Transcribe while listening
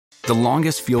The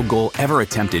longest field goal ever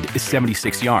attempted is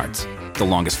 76 yards. The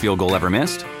longest field goal ever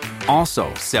missed?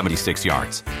 Also 76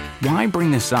 yards. Why bring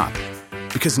this up?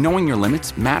 Because knowing your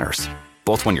limits matters,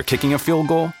 both when you're kicking a field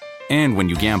goal and when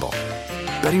you gamble.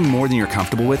 Betting more than you're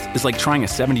comfortable with is like trying a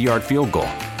 70-yard field goal.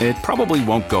 It probably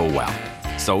won't go well.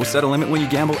 So set a limit when you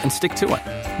gamble and stick to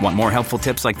it. Want more helpful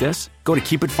tips like this? Go to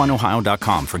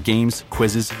keepitfunohio.com for games,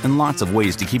 quizzes, and lots of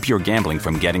ways to keep your gambling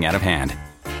from getting out of hand.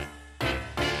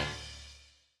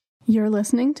 You're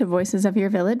listening to Voices of Your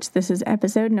Village. This is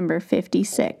episode number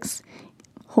 56.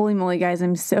 Holy moly, guys,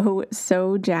 I'm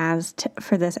so jazzed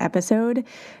for this episode.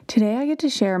 Today I get to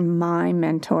share my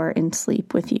mentor in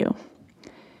sleep with you.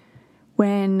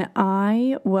 When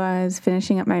I was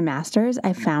finishing up my master's,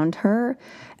 I found her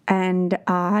and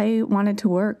I wanted to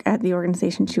work at the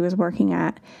organization she was working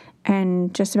at.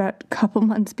 And just about a couple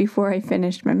months before I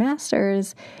finished my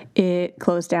master's, it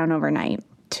closed down overnight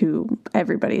to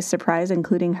everybody's surprise,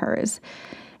 including hers.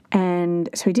 And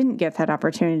so I didn't get that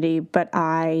opportunity, but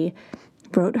I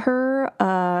wrote her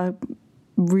a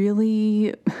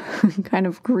really kind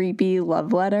of creepy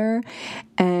love letter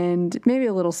and maybe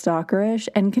a little stalkerish,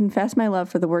 and confessed my love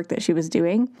for the work that she was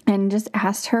doing and just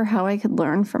asked her how I could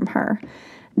learn from her.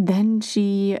 Then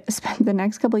she spent the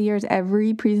next couple of years,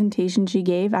 every presentation she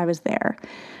gave, I was there.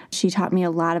 She taught me a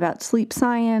lot about sleep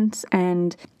science,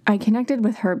 and I connected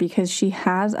with her because she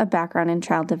has a background in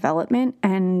child development,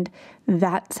 and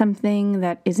that's something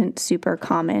that isn't super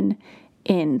common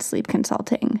in sleep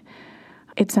consulting.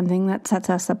 It's something that sets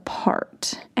us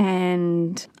apart,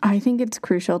 and I think it's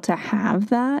crucial to have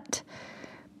that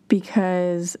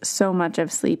because so much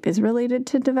of sleep is related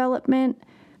to development.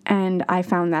 And I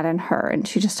found that in her, and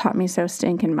she just taught me so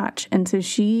stinking much. And so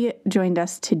she joined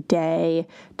us today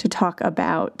to talk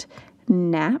about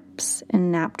naps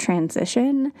and nap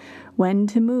transition, when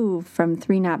to move from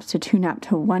 3 naps to 2 nap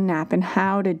to 1 nap, and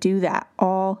how to do that,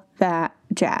 all that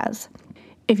jazz.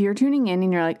 If you're tuning in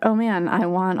and you're like, oh man, I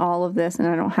want all of this and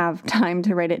I don't have time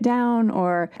to write it down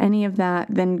or any of that,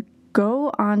 then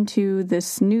go onto the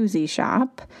Snoozy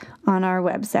shop on our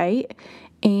website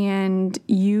and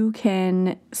you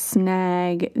can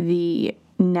snag the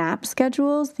nap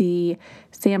schedules, the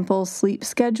sample sleep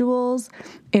schedules.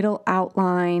 It'll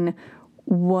outline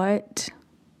what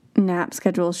nap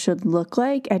schedules should look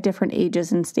like at different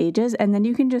ages and stages, and then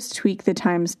you can just tweak the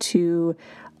times to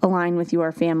align with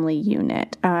your family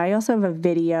unit. I also have a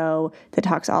video that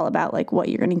talks all about like what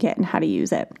you're going to get and how to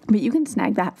use it. But you can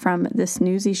snag that from the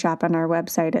Snoozy shop on our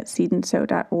website at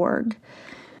seedandso.org.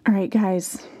 All right,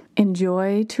 guys.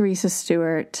 Enjoy Teresa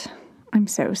Stewart. I'm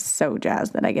so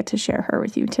jazzed that I get to share her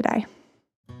with you today.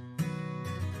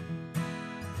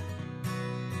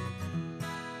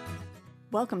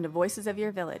 Welcome to Voices of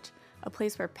Your Village, a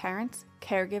place where parents,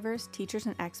 caregivers, teachers,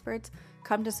 and experts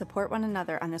come to support one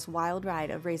another on this wild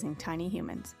ride of raising tiny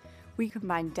humans. We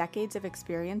combine decades of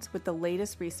experience with the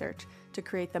latest research to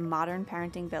create the modern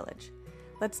parenting village.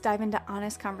 Let's dive into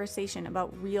honest conversation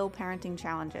about real parenting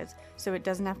challenges so it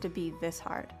doesn't have to be this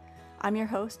hard. I'm your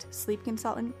host, sleep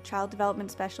consultant, child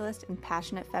development specialist, and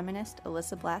passionate feminist,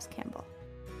 Alyssa Blass-Campbell.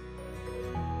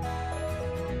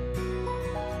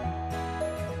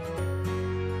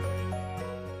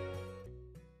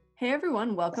 Hey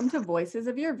everyone, welcome to Voices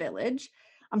of Your Village.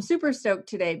 I'm super stoked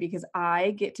today because I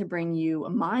get to bring you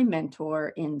my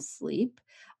mentor in sleep.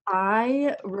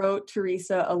 I wrote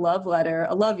Teresa a love letter,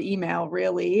 a love email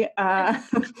really,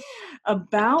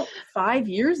 about 5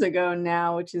 years ago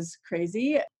now, which is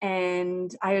crazy.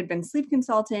 And I had been sleep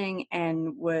consulting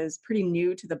and was pretty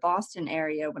new to the Boston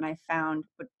area when I found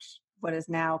what is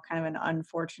now kind of an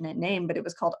unfortunate name, but it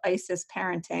was called ISIS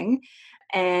Parenting,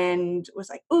 and was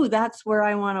like, ooh, that's where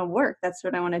I want to work. That's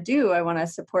what I want to do. I want to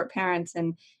support parents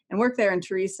and work there. And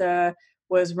Teresa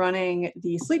was running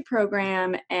the sleep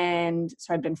program. And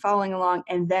so I'd been following along,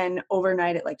 and then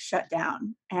overnight it like shut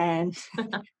down and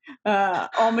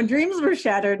all my dreams were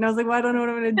shattered. And I was like, well, I don't know what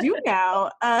I'm going to do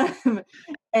now.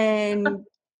 And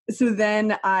so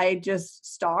then I just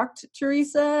stalked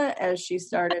Teresa as she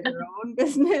started her own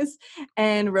business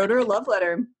and wrote her a love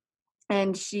letter.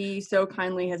 And she so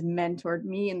kindly has mentored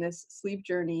me in this sleep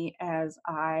journey as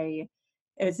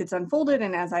it's unfolded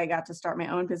and as I got to start my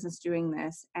own business doing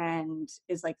this, and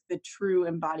is like the true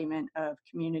embodiment of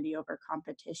community over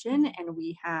competition. And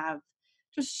we have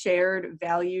just shared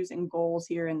values and goals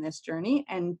here in this journey.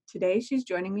 And today she's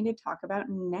joining me to talk about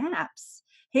naps.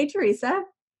 Hey, Teresa.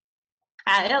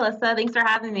 Hi, Alyssa. Thanks for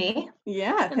having me.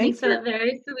 Yeah. Thanks for the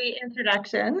very sweet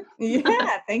introduction.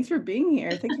 Yeah. Thanks for being here.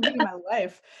 Thanks for being my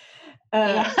wife.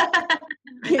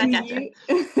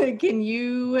 Can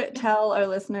you tell our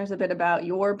listeners a bit about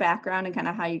your background and kind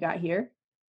of how you got here?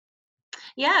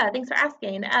 Yeah, thanks for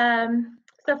asking.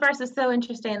 So first, it's so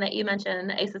interesting that you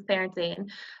mentioned ACES Parenting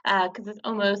because it's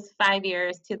almost 5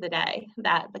 years to the day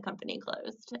that the company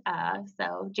closed.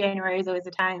 So January is always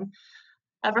a time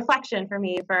of reflection for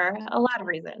me for a lot of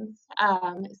reasons.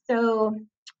 So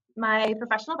my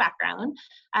professional background,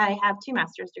 I have two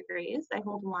master's degrees. I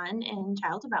hold one in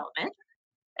child development,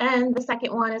 and the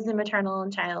second one is in maternal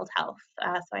and child health.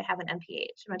 So I have an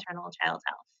MPH, maternal and child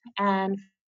health. And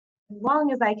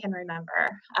long as I can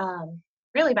remember,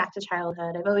 really back to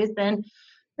childhood, I've always been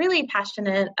really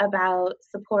passionate about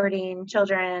supporting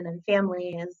children and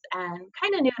families, and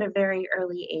kind of knew at a very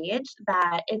early age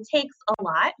that it takes a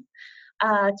lot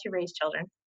to raise children.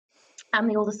 I'm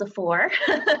the oldest of four,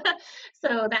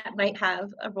 so that might have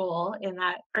a role in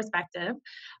that perspective.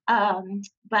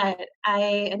 But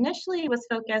I initially was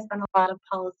focused on a lot of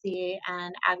policy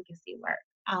and advocacy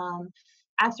work.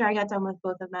 After I got done with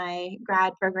both of my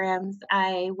grad programs,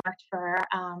 I worked for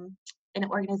an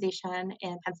organization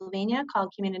in Pennsylvania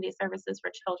called Community Services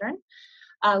for Children,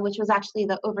 which was actually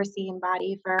the overseeing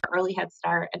body for Early Head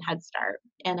Start and Head Start.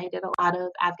 And I did a lot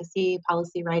of advocacy,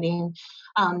 policy writing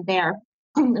there.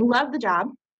 Loved the job,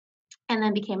 and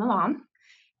then became a mom.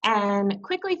 And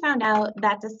quickly found out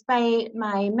that despite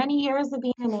my many years of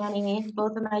being a nanny,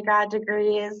 both of my grad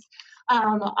degrees,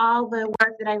 all the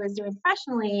work that I was doing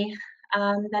professionally,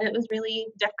 that it was really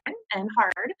different and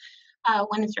hard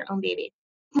when it's your own baby.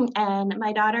 And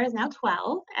my daughter is now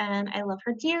 12, and I love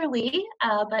her dearly,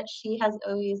 but she has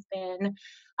always been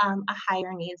a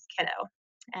higher needs kiddo.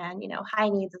 And, high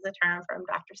needs is a term from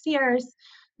Dr. Sears.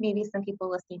 Maybe some people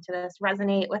listening to this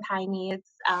resonate with high needs.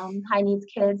 High needs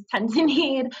kids tend to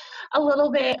need a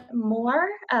little bit more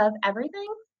of everything,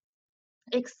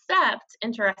 except,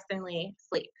 interestingly,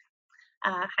 sleep.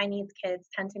 High needs kids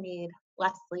tend to need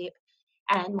less sleep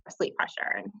and more sleep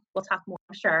pressure. And we'll talk more,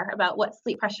 I'm sure, about what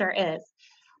sleep pressure is.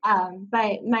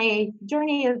 But my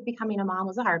journey of becoming a mom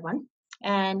was a hard one,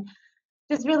 and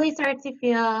just really started to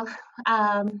feel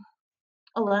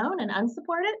alone and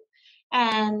unsupported,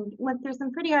 and went through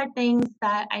some pretty hard things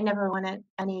that I never wanted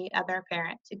any other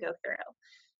parent to go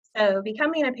through. So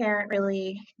becoming a parent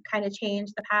really kind of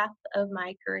changed the path of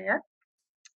my career.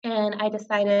 And I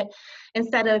decided,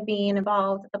 instead of being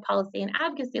involved at the policy and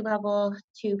advocacy level,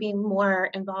 to be more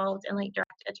involved in like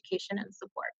direct education and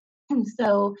support.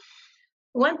 So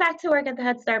went back to work at the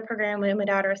Head Start program when my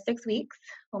daughter was 6 weeks,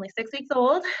 only 6 weeks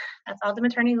old. That's all the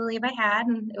maternity leave I had,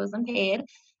 and it was unpaid.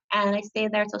 And I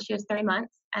stayed there till she was 3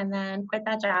 months, and then quit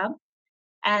that job.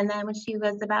 And then when she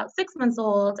was about 6 months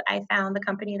old, I found the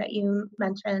company that you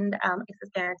mentioned, Access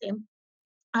Parenting,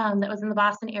 that was in the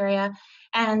Boston area,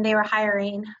 and they were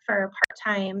hiring for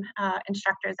part-time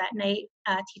instructors at night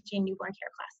teaching newborn care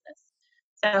classes.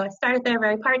 So I started there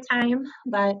very part-time,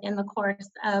 but in the course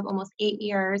of almost 8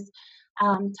 years,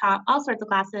 taught all sorts of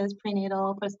classes: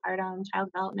 prenatal, postpartum, child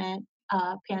development,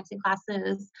 parenting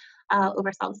classes,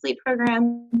 oversaw the sleep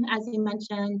program, as you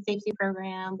mentioned, safety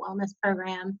program, wellness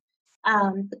program.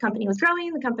 The company was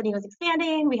growing, the company was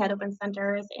expanding. We had open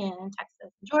centers in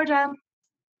Texas and Georgia,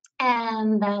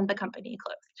 and then the company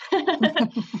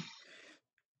closed.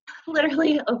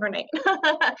 Literally overnight.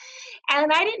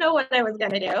 And I didn't know what I was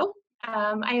going to do.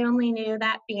 I only knew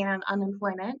that being on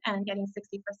unemployment and getting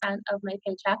 60% of my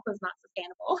paycheck was not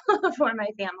sustainable for my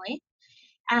family.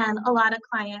 And a lot of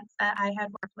clients that I had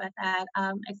worked with at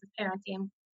Access Parenting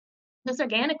just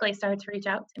organically started to reach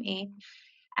out to me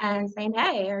and saying,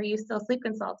 "Hey, are you still sleep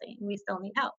consulting? We still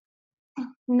need help."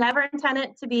 Never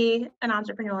intended to be an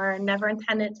entrepreneur, never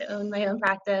intended to own my own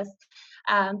practice.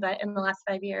 But in the last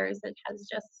 5 years, it has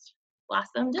just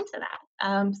blossomed into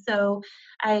that. So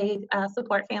I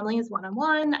support families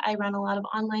one-on-one. I run a lot of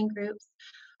online groups.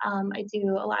 I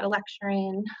do a lot of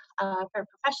lecturing for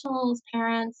professionals,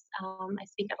 parents. I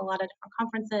speak at a lot of different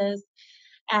conferences.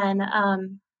 And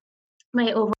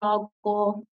my overall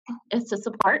goal is to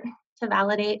support, to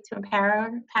validate, to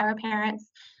empower parents,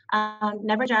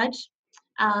 never judge.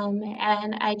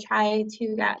 And I try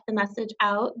to get the message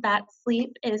out that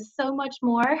sleep is so much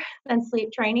more than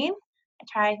sleep training. I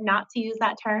try not to use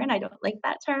that term. I don't like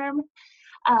that term.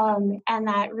 And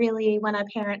that really, when a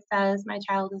parent says my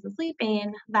child isn't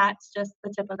sleeping, that's just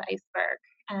the tip of the iceberg.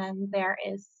 And there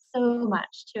is so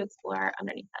much to explore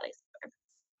underneath that iceberg.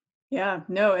 Yeah,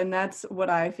 no, and that's what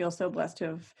I feel so blessed to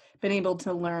have been able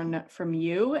to learn from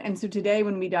you. And so today,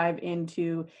 when we dive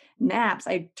into naps,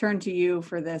 I turn to you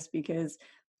for this because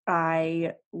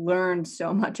I learned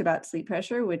so much about sleep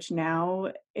pressure, which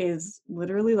now is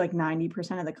literally like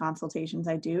 90% of the consultations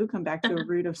I do come back to a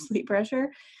root of sleep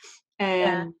pressure.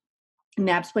 Yeah. And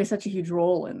naps play such a huge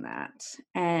role in that.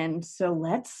 And so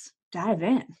let's dive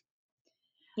in.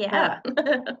 Yeah.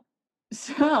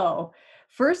 So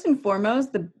first and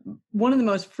foremost, one of the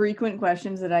most frequent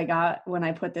questions that I got when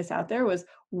I put this out there was,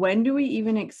 when do we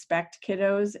even expect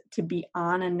kiddos to be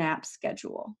on a nap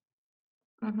schedule?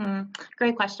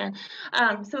 Great question.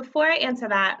 So before I answer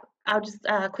that, I'll just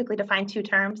quickly define two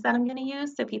terms that I'm going to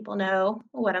use so people know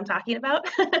what I'm talking about.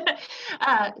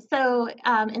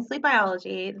 In sleep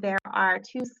biology, there are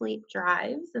two sleep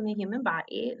drives in the human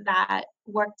body that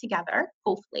work together,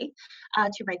 hopefully,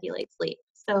 to regulate sleep.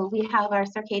 So we have our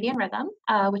circadian rhythm,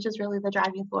 which is really the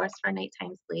driving force for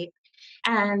nighttime sleep.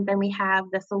 And then we have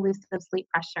this elusive sleep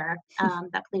pressure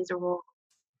that plays a role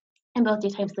in both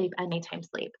daytime sleep and nighttime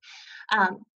sleep.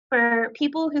 For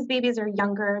people whose babies are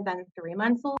younger than 3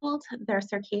 months old, their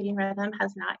circadian rhythm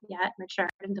has not yet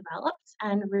matured and developed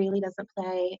and really doesn't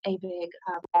play a big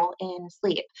role in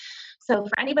sleep. So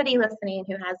for anybody listening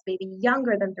who has a baby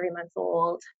younger than 3 months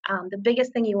old, the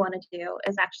biggest thing you want to do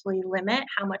is actually limit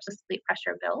how much the sleep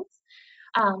pressure builds.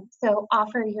 So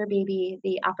offer your baby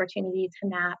the opportunity to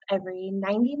nap every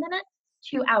 90 minutes,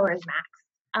 2 hours max.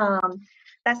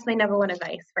 That's my number one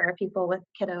advice for people with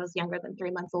kiddos younger than 3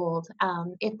 months old.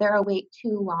 If they're awake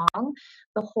too long,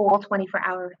 the whole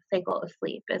 24-hour cycle of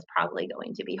sleep is probably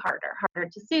going to be harder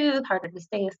to soothe, harder to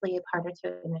stay asleep, harder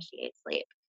to initiate sleep.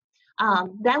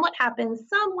 Then what happens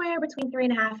somewhere between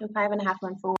 3.5 and 5.5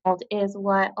 months old is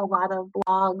what a lot of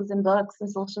blogs and books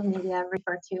and social media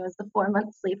refer to as the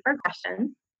 4-month sleep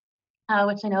regression,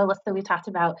 which I know, Alyssa, we talked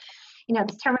about,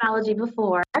 this terminology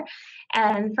before.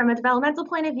 And from a developmental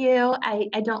point of view, I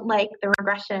don't like the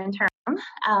regression term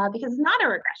because it's not a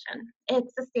regression.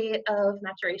 It's a state of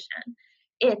maturation.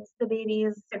 It's the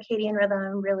baby's circadian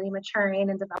rhythm really maturing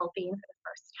and developing for the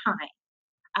first time.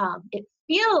 It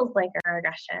feels like a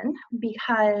regression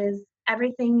because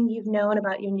everything you've known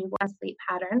about your newborn sleep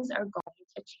patterns are going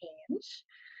to change.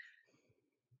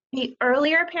 The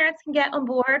earlier parents can get on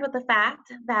board with the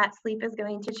fact that sleep is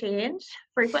going to change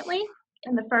frequently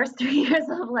in the first 3 years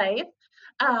of life,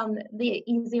 the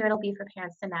easier it'll be for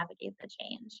parents to navigate the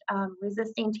change.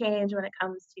 Resisting change when it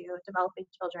comes to developing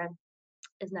children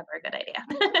is never a good idea.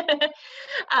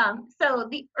 So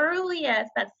the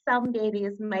earliest that some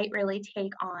babies might really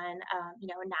take on, a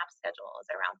nap schedule is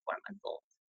around 4 months old.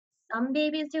 Some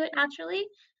babies do it naturally.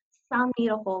 Some need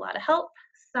a whole lot of help.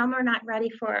 Some are not ready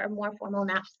for a more formal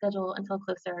nap schedule until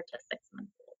closer to 6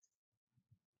 months old.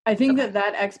 I think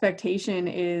that expectation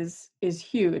is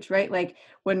huge, right? Like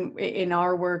when in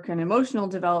our work and emotional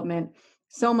development,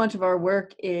 so much of our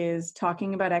work is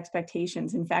talking about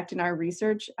expectations. In fact, in our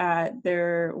research,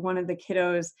 one of the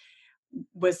kiddos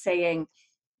was saying,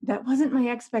 that wasn't my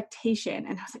expectation.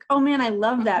 And I was like, oh man, I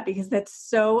love that, because that's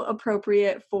so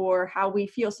appropriate for how we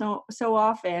feel. So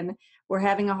often we're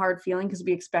having a hard feeling because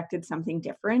we expected something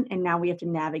different, and now we have to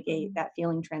navigate that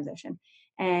feeling transition.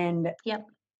 And yep.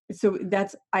 So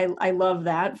I love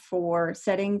that for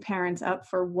setting parents up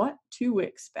for what to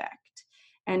expect,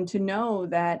 and to know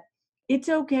that it's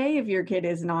okay if your kid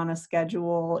isn't on a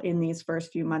schedule in these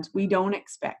first few months. We don't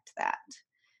expect that.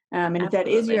 And Absolutely. If that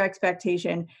is your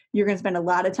expectation, you're going to spend a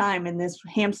lot of time in this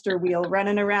hamster wheel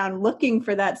running around looking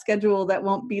for that schedule that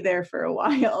won't be there for a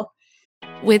while.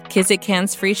 With Kizik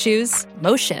hands-free shoes,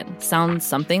 motion sounds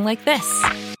something like this.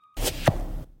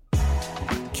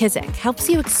 Kizik helps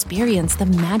you experience the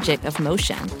magic of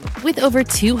motion. With over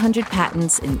 200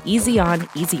 patents and easy-on,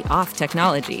 easy-off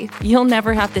technology, you'll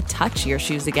never have to touch your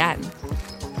shoes again.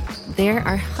 There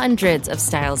are hundreds of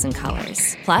styles and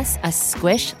colors, plus a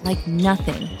squish like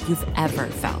nothing you've ever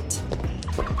felt.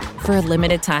 For a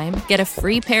limited time, get a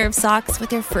free pair of socks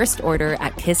with your first order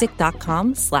at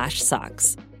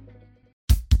kizik.com/socks.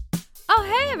 Oh,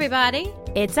 hey, everybody.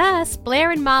 It's us,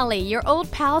 Blair and Molly, your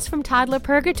old pals from Toddler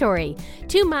Purgatory.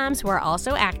 Two moms who are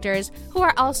also actors, who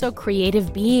are also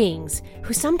creative beings,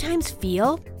 who sometimes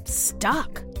feel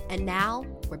stuck. And now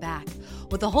we're back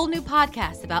with a whole new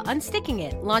podcast about unsticking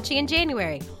it, launching in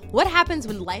January. What happens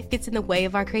when life gets in the way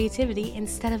of our creativity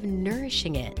instead of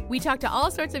nourishing it? We talk to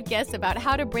all sorts of guests about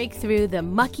how to break through the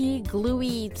mucky,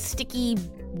 gluey, sticky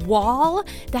wall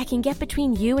that can get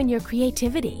between you and your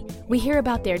creativity. We hear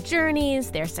about their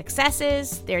journeys, their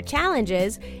successes, their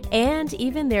challenges, and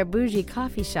even their bougie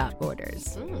coffee shop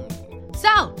orders.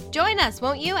 So, join us,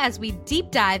 won't you, as we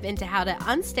deep dive into how to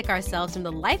unstick ourselves from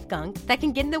the life gunk that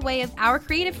can get in the way of our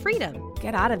creative freedom.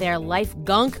 Get out of there, life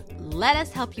gunk. Let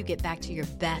us help you get back to your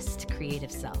best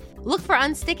creative self. Look for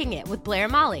Unsticking It with Blair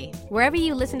and Molly, wherever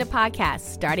you listen to podcasts,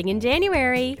 starting in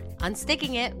January.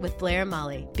 Unsticking It with Blair and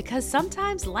Molly, because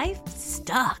sometimes life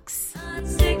sucks.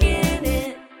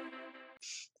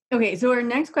 Okay, so our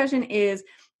next question is,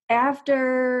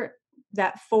 after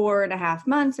that 4.5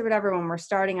 months or whatever, when we're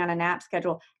starting on a nap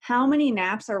schedule, how many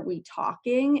naps are we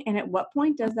talking? And at what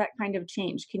point does that kind of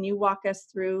change? Can you walk us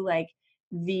through like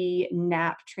the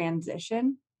nap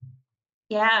transition?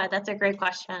 Yeah, that's a great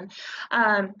question.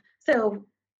 So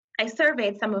I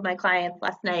surveyed some of my clients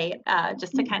last night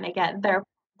just to kind of get their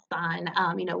on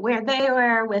where they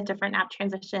were with different nap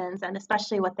transitions, and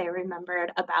especially what they remembered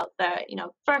about the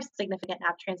first significant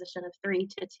nap transition of 3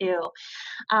 to 2.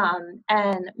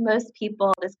 And most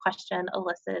people, this question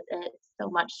elicited so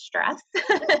much stress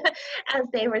as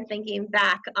they were thinking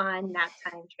back on nap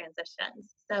time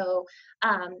transitions. So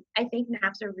I think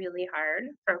naps are really hard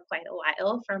for quite a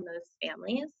while for most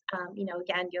families.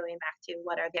 Again, going back to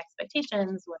what are the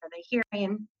expectations, what are they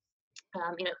hearing,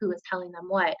 who is telling them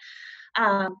what.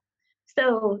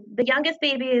 So the youngest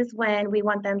babies, when we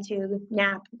want them to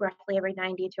nap roughly every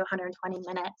 90 to 120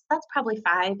 minutes, that's probably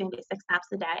 5, maybe 6 naps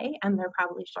a day, and they're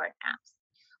probably short naps.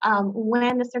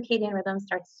 When the circadian rhythm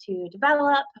starts to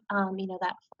develop,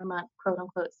 that 4-month quote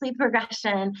unquote sleep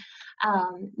regression,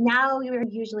 now you're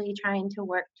usually trying to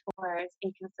work towards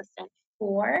a consistent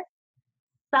 4.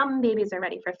 Some babies are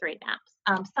ready for 3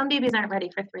 naps. Some babies aren't ready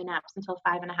for 3 naps until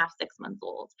 5.5, 6 months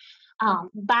old.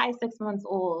 By 6 months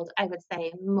old, I would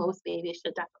say most babies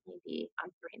should definitely be on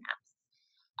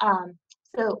 3 naps.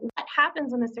 So what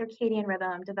happens when the circadian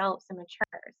rhythm develops and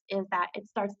matures is that it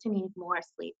starts to need more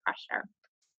sleep pressure.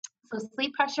 So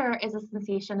sleep pressure is a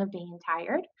sensation of being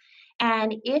tired.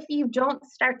 And if you don't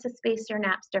start to space your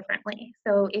naps differently,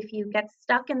 so if you get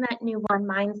stuck in that newborn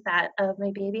mindset of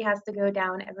my baby has to go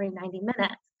down every 90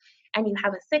 minutes and you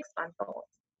have a 6-month-old,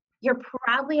 you're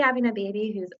probably having a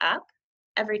baby who's up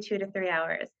every 2 to 3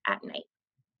 hours at night.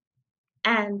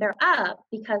 And they're up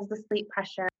because the sleep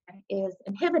pressure is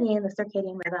inhibiting the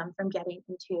circadian rhythm from getting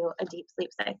into a deep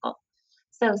sleep cycle.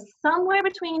 So somewhere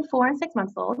between 4 and 6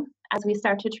 months old, as we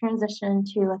start to transition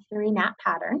to a 3-nap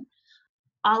pattern,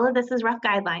 all of this is rough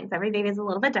guidelines. Every baby is a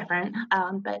little bit different,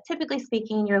 but typically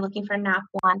speaking, you're looking for nap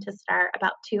 1 to start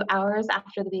about 2 hours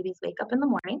after the babies wake up in the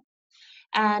morning,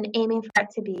 and aiming for it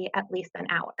to be at least an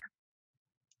hour.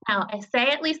 Now, I say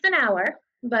at least an hour,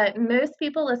 but most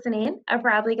people listening are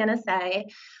probably going to say,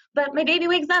 but my baby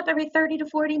wakes up every 30 to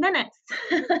 40 minutes.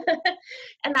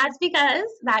 And that's because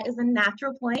that is a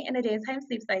natural point in a daytime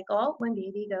sleep cycle when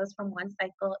baby goes from one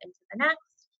cycle into the next.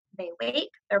 They wake,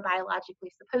 they're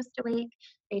biologically supposed to wake,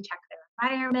 they check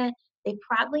their environment, they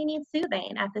probably need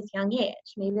soothing at this young age.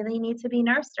 Maybe they need to be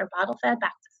nursed or bottle fed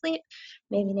back to sleep.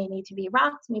 Maybe they need to be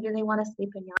rocked. Maybe they want to sleep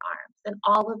in your arms. And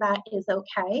all of that is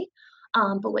okay.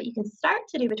 But what you can start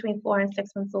to do between 4 and 6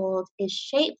 months old is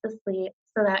shape the sleep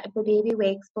so that if the baby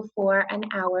wakes before an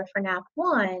hour for nap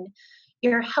 1,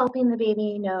 you're helping the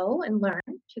baby know and learn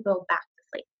to go back to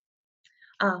sleep.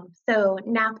 So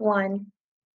nap 1,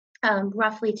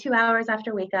 roughly 2 hours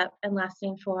after wake up and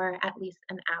lasting for at least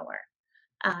an hour.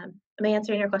 Am I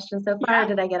answering your question so far, or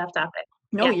did I get off topic?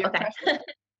 No, yeah, you're okay.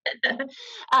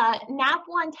 Nap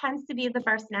 1 tends to be the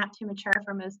first nap to mature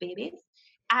for most babies.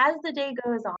 As the day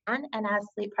goes on and as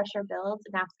sleep pressure builds,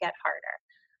 naps get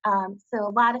harder. So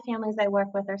a lot of families I work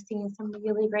with are seeing some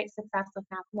really great success with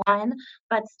nap 1,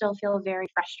 but still feel very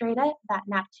frustrated that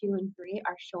nap 2 and 3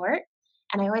 are short.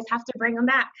 And I always have to bring them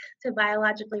back to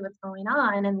biologically what's going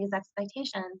on and these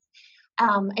expectations.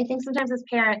 I think sometimes as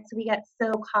parents, we get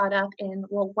so caught up in,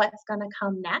 well, what's going to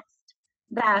come next,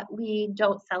 that we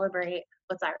don't celebrate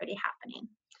what's already happening.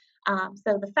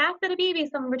 So the fact that a baby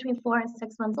somewhere between 4 and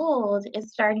 6 months old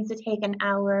is starting to take an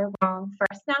hour-long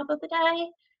first nap of the day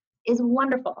is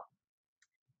wonderful.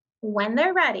 When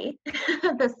they're ready,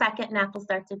 the second nap will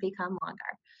start to become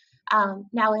longer.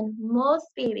 Now, in most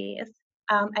babies,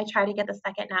 I try to get the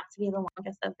second nap to be the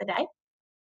longest of the day.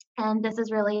 And this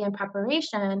is really in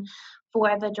preparation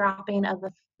for the dropping of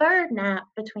the third nap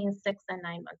between 6 and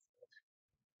 9 months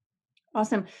old.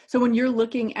 Awesome. So when you're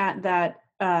looking at that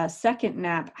second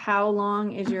nap, how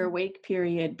long is your wake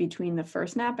period between the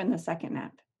first nap and the second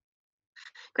nap?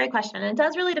 Great question. It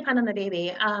does really depend on the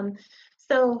baby.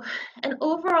 So an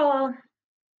overall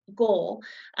goal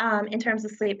in terms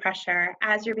of sleep pressure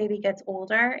as your baby gets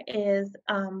older is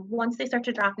once they start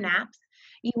to drop naps,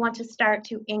 you want to start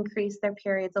to increase their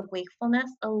periods of wakefulness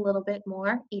a little bit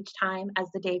more each time as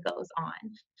the day goes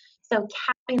on. So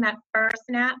capping that first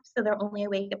nap so they're only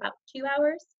awake about 2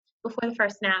 hours before the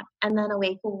first nap, and then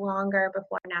awake longer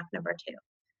before nap number 2.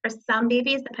 For some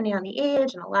babies, depending on the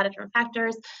age and a lot of different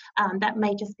factors, that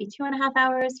might just be 2.5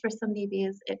 hours. For some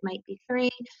babies, it might be 3.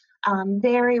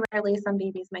 Very rarely, some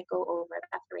babies might go over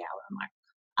that 3-hour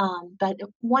mark. But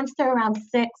once they're around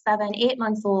 6, 7, 8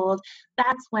 months old,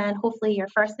 that's when hopefully your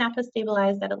first nap is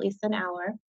stabilized at least an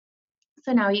hour.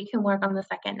 So now you can work on the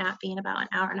second nap being about an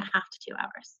hour and a half to 2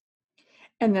 hours.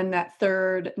 And then that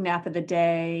third nap of the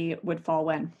day would fall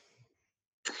when?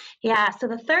 Yeah, so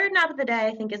the third nap of the day,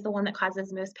 I think, is the one that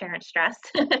causes most parent stress.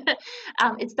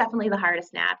 It's definitely the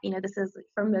hardest nap. This is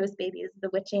for most babies,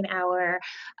 the witching hour.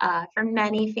 For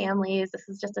many families, this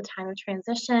is just a time of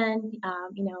transition.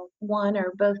 One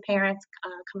or both parents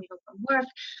coming home from work,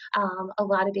 a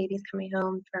lot of babies coming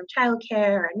home from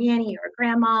childcare or a nanny or a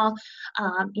grandma.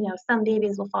 Some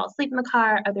babies will fall asleep in the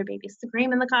car, other babies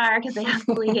scream in the car because they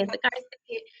absolutely hate the car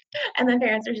seat. And the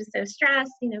parents are just so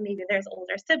stressed. Maybe there's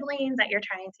older siblings that you're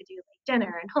trying to do like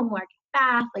dinner and homework and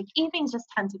bath. Like evenings just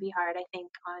tend to be hard, I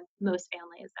think, on most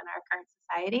families in our current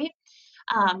society.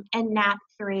 And nap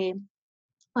 3,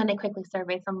 when I quickly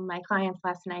surveyed some of my clients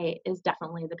last night, is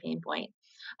definitely the pain point.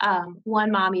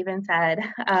 One mom even said,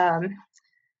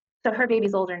 so her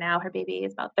baby's older now. Her baby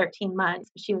is about 13 months.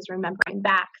 She was remembering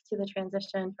back to the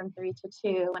transition from 3 to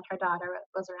 2 when her daughter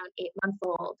was around 8 months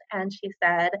old. And she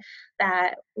said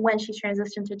that when she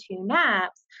transitioned to 2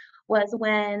 naps was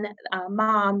when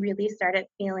mom really started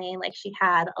feeling like she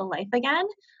had a life again,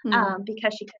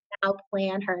 because she could now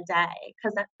plan her day.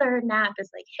 Because that third nap is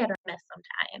like hit or miss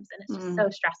sometimes, and it's just so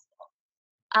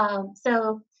stressful.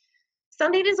 So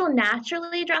some babies will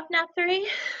naturally drop nap 3.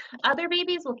 Other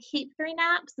babies will keep 3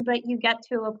 naps, but you get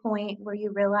to a point where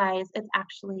you realize it's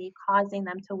actually causing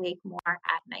them to wake more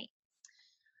at night.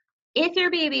 If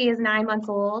your baby is 9 months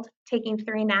old, taking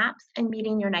 3 naps and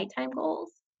meeting your nighttime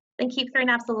goals, then keep 3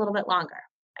 naps a little bit longer.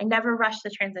 I never rush the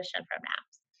transition from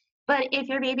naps. But if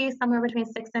your baby is somewhere between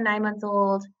 6 and 9 months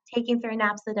old, taking 3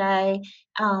 naps a day,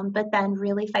 but then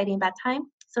really fighting bedtime,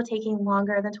 so taking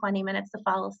longer than 20 minutes to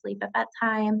fall asleep at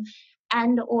bedtime,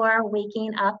 and or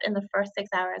waking up in the first 6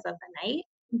 hours of the night,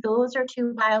 those are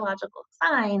 2 biological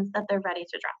signs that they're ready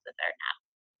to drop the third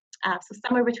nap. So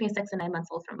somewhere between 6 and 9 months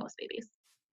old for most babies.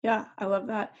 Yeah, I love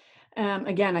that.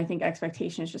 Again, I think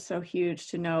expectation is just so huge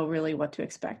to know really what to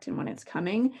expect and when it's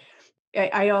coming.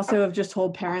 I also have just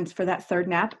told parents for that third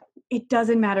nap, it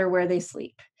doesn't matter where they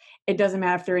sleep. It doesn't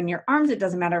matter if they're in your arms. It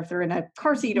doesn't matter if they're in a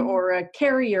car seat or a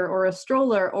carrier or a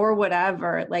stroller or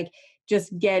whatever, like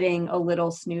just getting a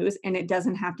little snooze. And it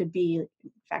doesn't have to be,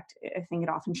 in fact, I think it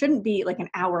often shouldn't be like an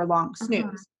hour-long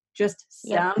snooze, just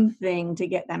something to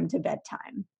get them to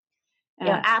bedtime.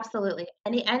 Yeah, absolutely.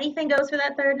 Anything goes for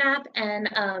that third nap. And,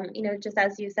 just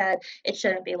as you said, it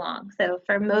shouldn't be long. So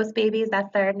for most babies,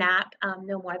 that third nap,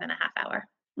 no more than a half hour.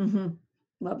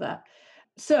 Love that.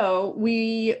 So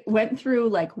we went through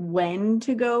like when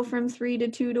to go from 3 to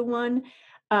 2 to 1,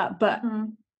 but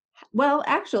well,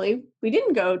 actually, we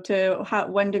didn't go to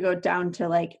when to go down to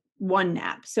like 1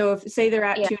 nap. So if say they're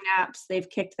at 2 naps, they've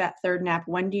kicked that third nap,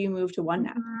 when do you move to 1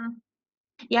 nap?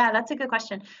 Yeah, that's a good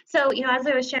question. So, as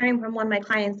I was sharing from one of my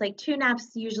clients, like 2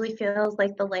 naps usually feels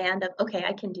like the land of, okay,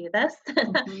 I can do this.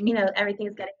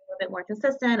 Everything's getting a little bit more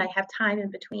consistent. I have time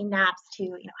in between naps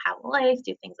to, have a life,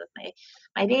 do things with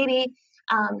my baby.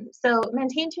 So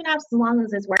maintain 2 naps as long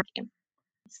as it's working.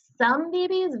 Some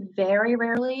babies very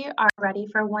rarely are ready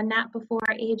for 1 nap before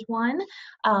age 1,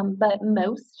 but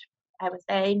most, I would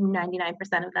say 99%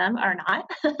 of them are not.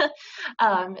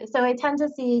 So I tend to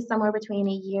see somewhere between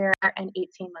a year and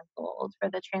 18 months old for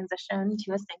the transition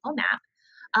to a single nap.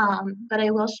 But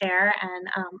I will share, and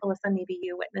Alyssa, maybe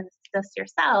you witnessed this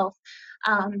yourself,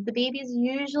 the babies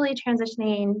usually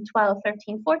transitioning 12,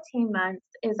 13, 14 months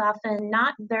is often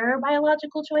not their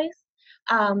biological choice,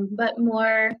 but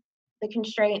more the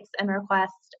constraints and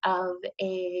request of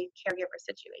a caregiver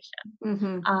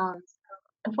situation.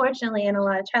 Unfortunately, in a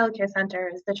lot of childcare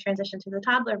centers, the transition to the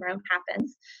toddler room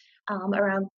happens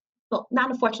around, well,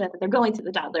 not unfortunate that they're going to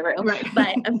the toddler room,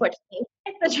 but unfortunately,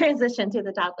 the transition to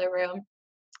the toddler room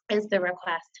is the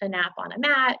request to nap on a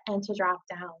mat and to drop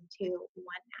down to 1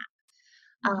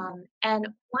 nap. And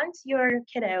once your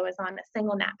kiddo is on a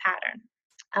single nap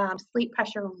pattern, sleep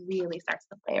pressure really starts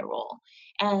to play a role.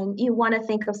 And you want to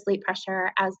think of sleep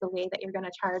pressure as the way that you're going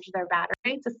to charge their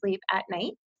battery to sleep at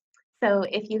night. So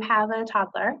if you have a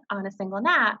toddler on a single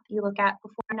nap, you look at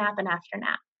before nap and after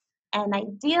nap. And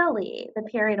ideally, the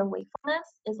period of wakefulness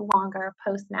is longer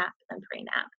post-nap than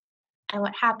pre-nap. And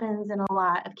what happens in a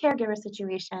lot of caregiver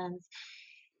situations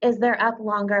is they're up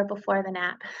longer before the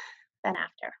nap than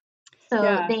after.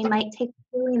 So they might take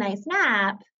a really nice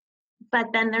nap,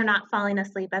 but then they're not falling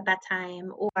asleep at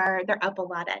bedtime, or they're up a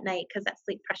lot at night because that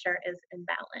sleep pressure is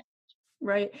imbalanced.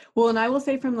 Right. Well, and I will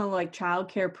say from the like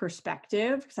childcare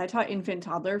perspective, because I taught infant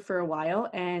toddler for a while,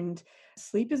 and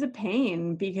sleep is a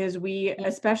pain because we, Yeah.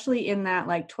 especially in that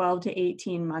like 12 to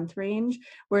 18 month range,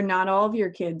 where not all of your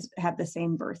kids have the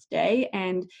same birthday.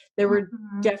 And there were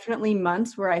Mhm. definitely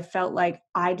months where I felt like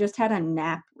I just had a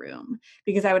nap room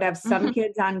because I would have some Mhm.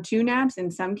 kids on 2 naps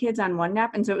and some kids on 1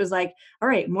 nap. And so it was like, all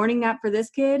right, morning nap for this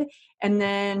kid. And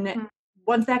then Mhm.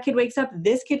 once that kid wakes up,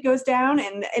 this kid goes down,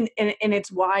 and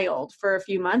it's wild for a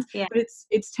few months, Yeah. but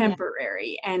it's Yeah.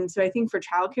 temporary. And so I think for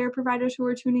childcare providers who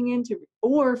are tuning in to,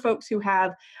 or folks who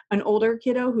have an older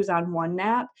kiddo who's on 1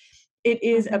 nap, it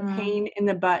is a Mhm. pain in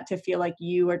the butt to feel like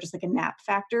you are just like a nap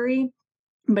factory,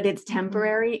 but it's Mhm.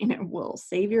 temporary and it will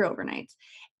save your overnights.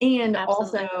 And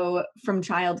Absolutely. also from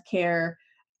childcare,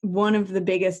 one of the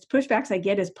biggest pushbacks I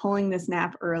get is pulling this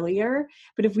nap earlier.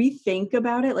 But if we think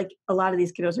about it, like a lot of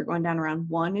these kiddos are going down around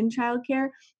 1 in childcare.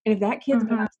 And if that kid's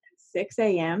been Mhm. up since 6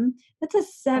 a.m., that's a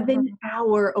Mhm.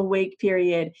 7-hour awake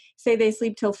period. Say they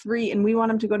sleep till 3 and we want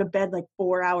them to go to bed like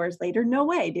 4 hours later. No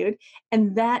way, dude.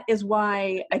 And that is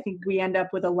why I think we end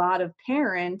up with a lot of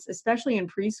parents, especially in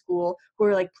preschool, who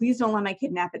are like, please don't let my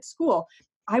kid nap at school.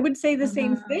 I would say the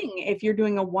same Mhm. thing if you're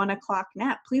doing a 1 o'clock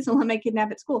nap. Please don't let my kid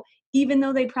nap at school, even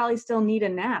though they probably still need a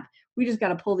nap. We just got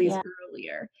to pull these Yeah.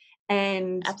 earlier.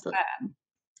 And Absolutely.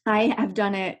 I have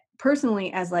done it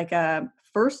personally as like a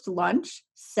first lunch,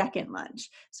 second lunch.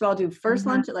 So I'll do first Mhm.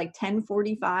 lunch at like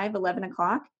 10:45, 11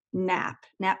 o'clock, nap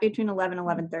between 11 and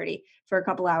 11:30 for a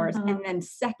couple hours, and Mhm. then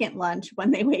second lunch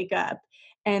when they wake up.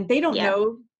 And they don't Yeah.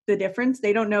 know the difference.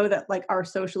 They don't know that like our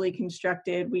socially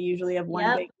constructed, we usually have one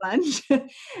Yep. big lunch.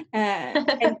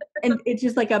 And it's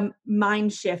just like a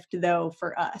mind shift though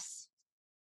for us.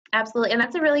 Absolutely, and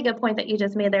that's a really good point that you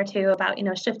just made there too about,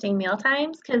 shifting meal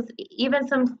times, 'cause even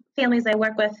some families I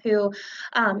work with who,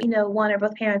 one or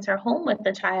both parents are home with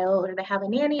the child or they have a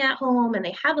nanny at home and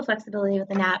they have the flexibility with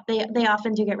the nap, they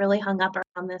often do get really hung up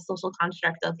around this social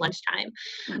construct of lunchtime.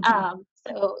 Mhm.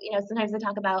 So, sometimes they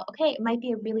talk about, okay, it might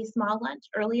be a really small lunch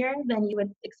earlier than you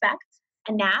would expect,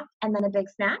 a nap and then a big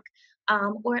snack,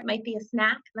 or it might be a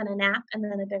snack, then a nap, and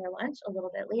then a bigger lunch a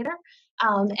little bit later.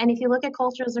 And if you look at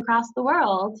cultures across the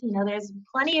world, there's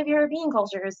plenty of European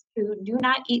cultures who do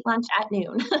not eat lunch at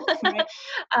noon. Right.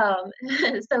 um,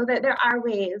 so that there are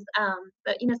ways.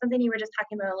 But something you were just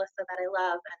talking about, Alyssa, that I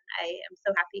love, and I am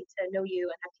so happy to know you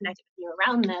and have connected with you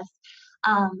around this,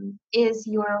 is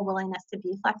your willingness to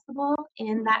be flexible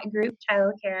in that group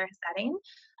childcare setting.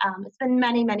 It's been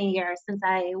many, many years since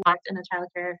I worked in a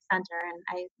childcare center, and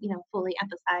I, fully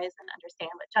empathize and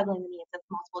understand what juggling the needs of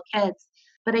multiple kids.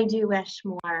 But I do wish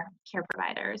more care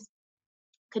providers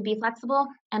could be flexible.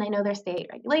 And I know there's state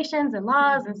regulations and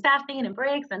laws and Mhm. staffing and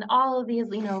breaks and all of these,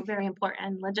 very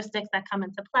important logistics that come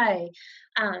into play.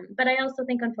 But I also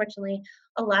think, unfortunately,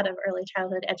 a lot of early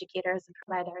childhood educators and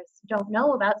providers don't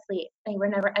know about sleep. They were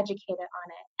never educated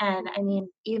on it. And I mean,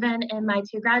 even in my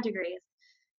 2 grad degrees,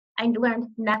 I learned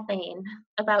nothing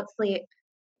about sleep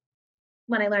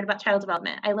when I learned about child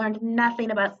development. I learned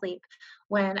nothing about sleep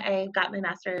when I got my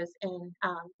master's in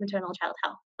maternal child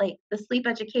health. Like the sleep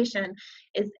education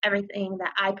is everything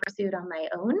that I pursued on my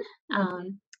own.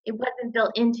 Mhm. It wasn't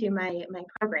built into my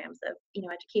programs of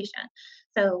education.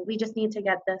 So we just need to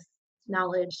get this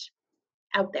knowledge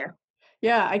out there.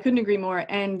 Yeah, I couldn't agree more.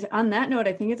 And on that note,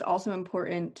 I think it's also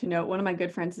important to note one of my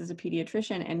good friends is a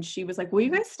pediatrician, and she was like, will you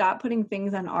Mhm. guys stop putting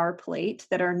things on our plate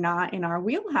that are not in our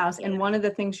wheelhouse? Yeah, And one of the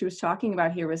things she was talking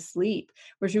about here was sleep,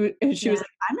 where she was yeah, like,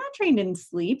 I'm not trained in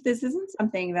sleep. This isn't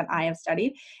something that I have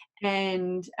studied.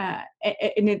 But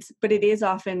it is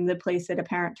often the place that a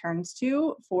parent turns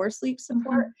to for sleep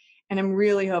support. hmm, And I'm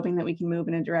really hoping that we can move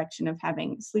in a direction of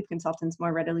having sleep consultants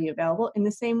more readily available in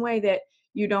the same way that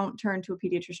you don't turn to a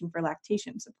pediatrician for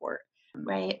lactation support,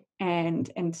 right.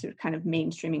 and sort of kind of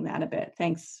mainstreaming that a bit.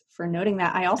 Thanks for noting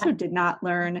that. I Uh, also did not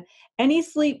learn any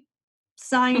sleep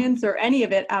science or any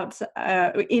of it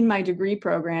outside in my degree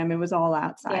program. It was all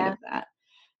outside yeah, of that.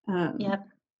 Um, yep.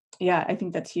 yeah, I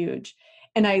think that's huge.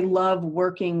 And I love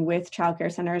working with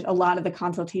childcare centers. A lot of the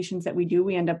consultations that we do,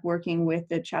 we end up working with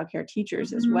the childcare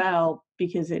teachers as Hmm, well,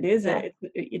 because yeah,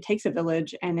 it takes a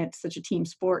village and it's such a team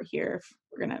sport here if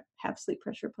we're going to have sleep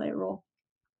pressure play a role.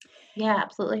 yeah,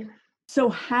 absolutely. So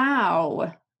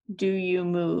how do you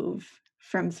move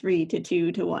from 3 to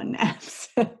 2 to 1 naps?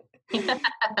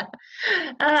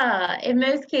 In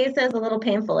most cases, a little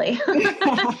painfully.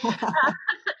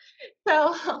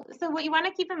 So what you want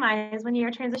to keep in mind is when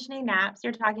you're transitioning naps,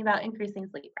 you're talking about increasing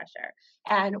sleep pressure.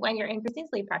 And when you're increasing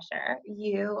sleep pressure,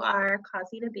 you are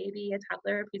causing a baby, a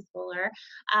toddler, a preschooler,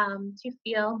 to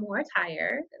feel more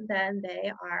tired than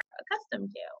they are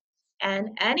accustomed to.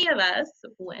 And any of us,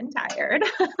 when tired,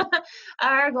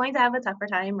 are going to have a tougher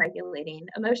time regulating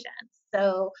emotions.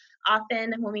 So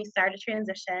often when we start a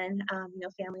transition,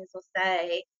 families will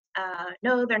say,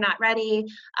 no, they're not ready.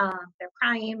 They're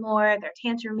crying more, they're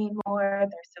tantruming more,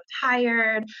 they're so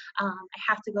tired. I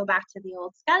have to go back to the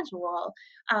old schedule.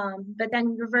 But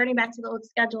then reverting back to the old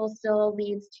schedule still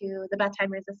leads to the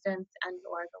bedtime resistance and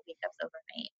or the wake-ups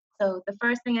overnight. So the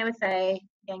first thing I would say,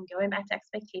 again, going back to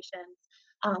expectations,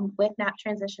 with nap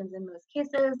transitions in most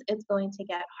cases, it's going to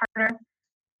get harder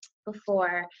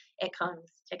before it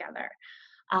comes together.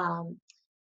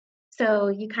 So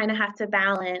you kind of have to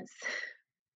balance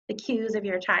the cues of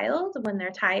your child when they're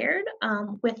tired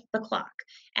with the clock.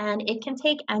 And it can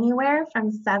take anywhere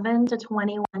from 7 to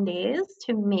 21 days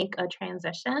to make a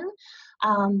transition.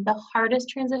 The hardest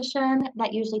transition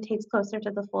that usually takes closer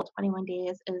to the full 21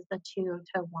 days is the 2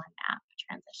 to 1 nap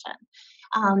transition.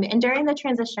 And during the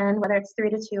transition, whether it's 3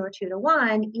 to 2 or 2 to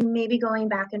 1, you may be going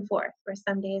back and forth, where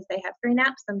some days they have 3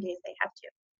 naps, some days they have 2.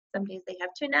 Some days they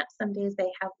have 2 naps, some days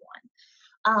they have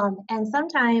 1. And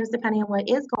sometimes, depending on what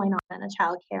is going on in a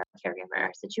child care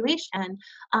caregiver situation,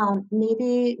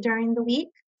 maybe during the week,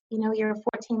 your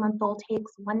 14-month-old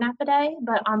takes 1 nap a day,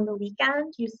 but on the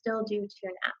weekend, you still do 2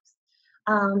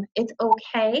 naps. It's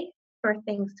okay for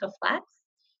things to flex.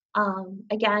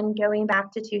 Again, going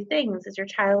back to 2 things, is your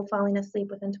child falling asleep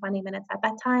within 20 minutes at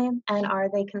bedtime? And are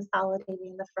they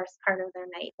consolidating the first part of their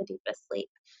night, the deepest sleep?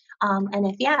 And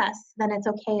if yes, then it's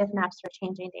okay if naps are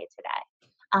changing day to day.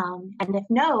 And if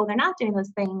no, they're not doing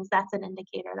those things, that's an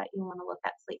indicator that you want to look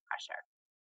at sleep pressure.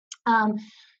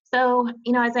 So,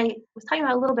 as I was talking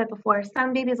about a little bit before,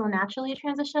 some babies will naturally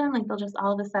transition, like they'll just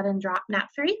all of a sudden drop nap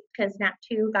 3 because nap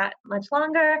 2 got much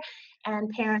longer, and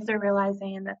parents are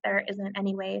realizing that there isn't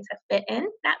any way to fit in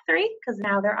nap 3 because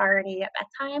now they're already at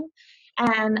bedtime,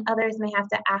 and others may have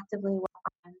to actively work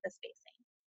on the spacing.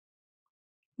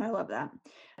 I love that.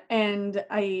 And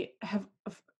I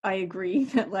agree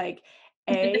that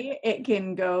A, it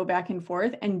can go back and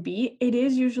forth, and B, it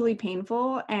is usually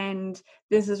painful. And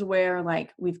this is where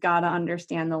we've got to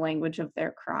understand the language of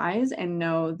their cries and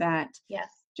know that Yes.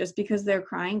 Just because they're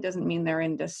crying doesn't mean they're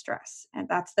in distress. And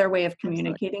that's their way of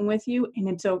communicating with you. And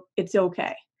it's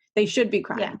okay. They should be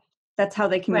crying. Yeah. That's how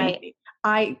they communicate.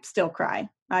 Right. I still cry.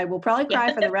 I will probably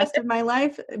cry for the rest of my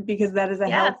life because that is a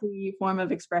healthy form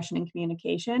of expression and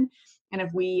communication. And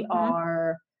if we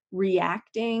are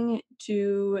reacting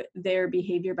to their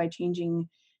behavior by changing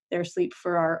their sleep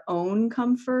for our own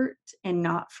comfort and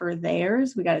not for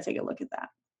theirs, we got to take a look at that.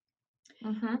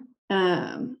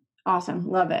 Awesome.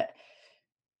 Love it.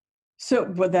 So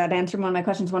would that answer one of my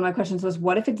questions? One of my questions was,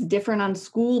 what if it's different on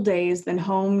school days than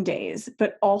home days?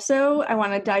 But also I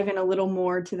want to dive in a little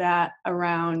more to that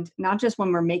around not just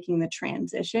when we're making the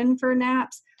transition for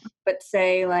naps, but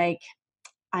say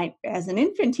as an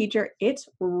infant teacher, it's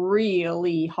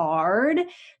really hard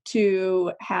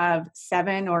to have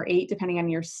 7 or 8, depending on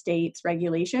your state's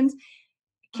regulations,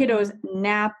 kiddos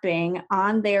napping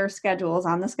on their schedules,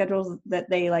 on the schedules that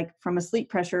they from a sleep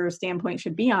pressure standpoint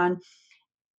should be on,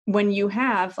 when you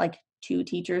have 2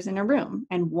 teachers in a room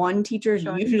and one teacher is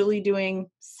usually doing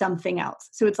something else.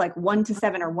 So it's 1 to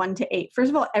 7 or 1 to 8. First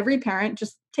of all, every parent,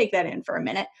 just take that in for a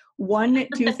minute. 1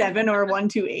 to 7 or 1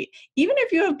 to 8. Even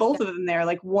if you have both of them there,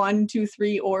 1, 2,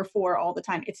 3, or 4 all the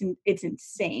time, it's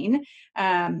insane.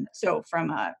 So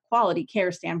from a quality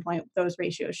care standpoint, those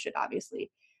ratios should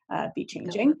obviously be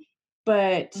changing.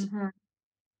 But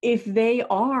if they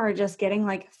are just getting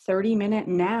 30-minute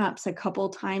naps a couple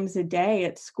times a day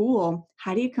at school,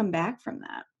 how do you come back from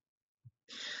that?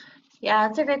 Yeah,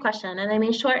 that's a great question. And I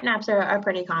mean, short naps are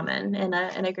pretty common in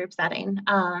a group setting.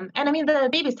 And I mean, the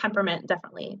baby's temperament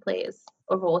definitely plays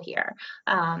a role here.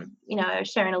 I was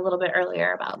sharing a little bit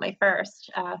earlier about my first,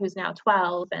 who's now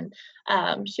 12, and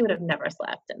she would have never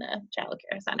slept in a child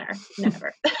care center,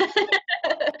 never.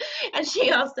 And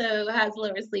she also has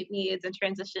lower sleep needs and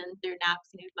transitioned through naps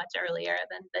much earlier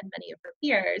than many of her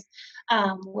peers.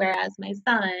 Whereas my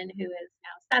son, who is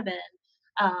now 7,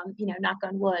 knock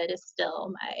on wood, is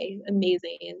still my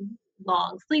amazing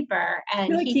long sleeper,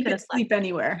 and he could sleep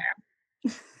anywhere.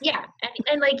 Yeah,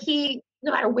 and he,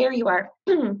 no matter where you are,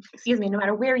 excuse me, no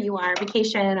matter where you are,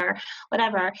 vacation or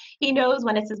whatever, he knows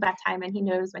when it's his bedtime and he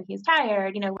knows when he's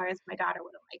tired. Whereas my daughter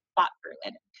would have fought through it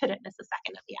and couldn't miss a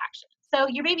second of the action. So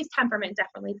your baby's temperament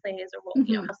definitely plays a role.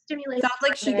 How stimulated. Sounds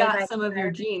like she got some of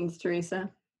your genes,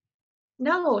 Teresa.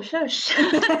 No, shush.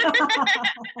 That's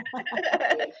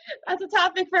a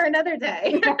topic for another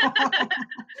day.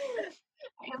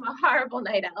 I am a horrible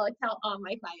night owl. I tell all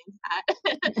my clients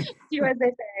that. Do as they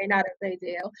say, not as they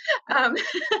do.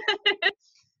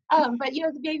 But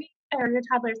the baby or your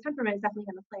toddler's temperament is definitely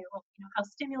going to play a role. How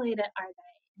stimulated are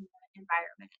they in the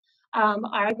environment?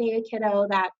 Are they a kiddo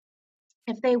that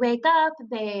if they wake up,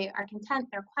 they are content,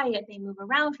 they're quiet, they move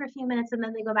around for a few minutes and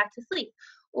then they go back to sleep?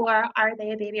 Or are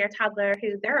they a baby or toddler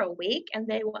who they're awake and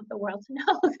they want the world to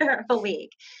know they're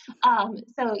awake? So,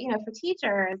 for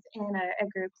teachers in a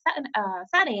group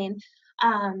setting,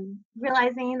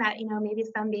 realizing that, maybe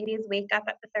some babies wake up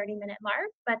at the 30-minute mark,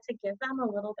 but to give them a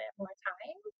little bit more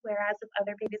time, whereas if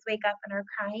other babies wake up and are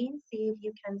crying, see if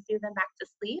you can soothe them back to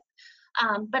sleep.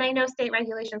 But I know state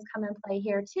regulations come in play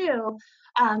here too,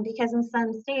 because in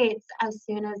some states, as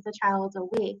soon as the child's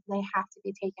awake, they have to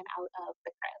be taken out of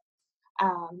the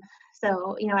crib.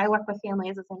 So, I work with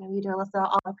families, as I know you do, Alyssa,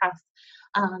 all across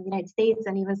the United States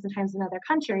and even sometimes in other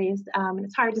countries. And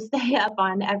it's hard to stay up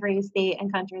on every state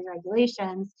and country's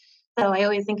regulations. So I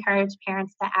always encourage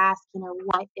parents to ask,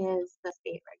 what is the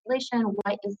state regulation?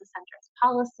 What is the center's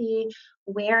policy?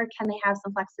 Where can they have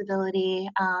some flexibility?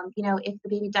 If the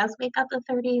baby does wake up the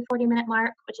 30, 40-minute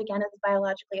mark, which again is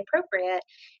biologically appropriate,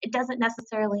 it doesn't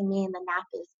necessarily mean the nap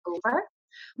is over.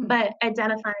 But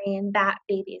identifying that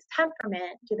baby's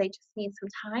temperament, do they just need some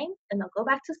time and they'll go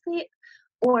back to sleep?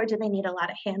 Or do they need a lot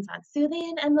of hands-on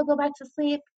soothing and they'll go back to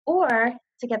sleep? Or,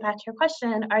 to get back to your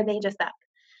question, are they just up?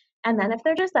 And then if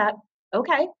they're just up,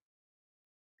 okay,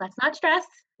 let's not stress.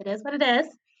 It is what it is.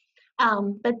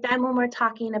 But then when we're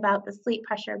talking about the sleep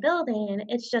pressure building,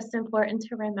 it's just important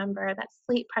to remember that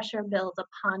sleep pressure builds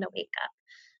upon a wake up.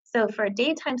 So for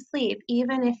daytime sleep,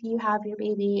 even if you have your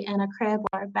baby in a crib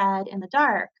or a bed in the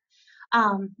dark,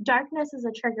 darkness is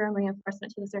a trigger and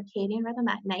reinforcement to the circadian rhythm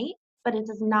at night, but it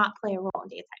does not play a role in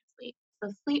daytime sleep. So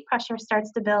sleep pressure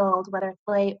starts to build whether it's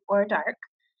light or dark.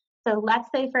 So let's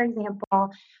say, for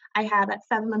example, I have a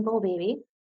 7-month-old baby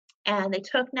and they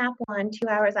took nap 1 2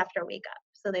 hours after wake up.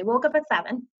 So they woke up at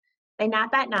 7, they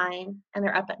nap at 9, and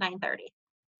they're up at 9:30.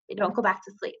 They don't go back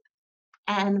to sleep.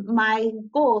 And my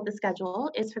goal of the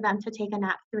schedule is for them to take a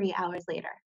nap 3 hours later.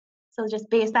 So just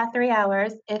base that 3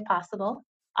 hours, if possible,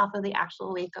 off of the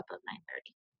actual wake up of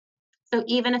 9:30. So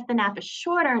even if the nap is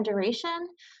shorter in duration,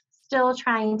 still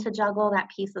trying to juggle that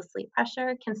piece of sleep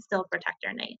pressure can still protect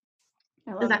your night.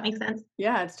 Does that make sense?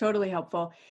 Yeah, it's totally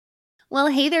helpful. Well,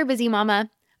 hey there, busy mama.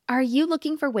 Are you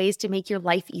looking for ways to make your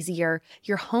life easier,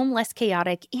 your home less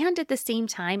chaotic, and at the same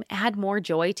time add more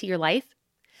joy to your life?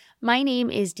 My name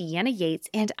is Deanna Yates,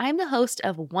 and I'm the host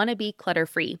of Wanna Be Clutter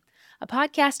Free, a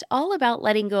podcast all about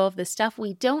letting go of the stuff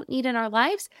we don't need in our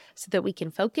lives so that we can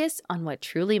focus on what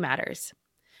truly matters.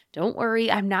 Don't worry,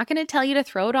 I'm not going to tell you to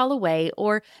throw it all away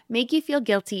or make you feel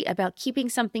guilty about keeping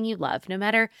something you love, no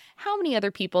matter how many other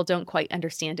people don't quite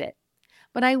understand it.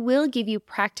 But I will give you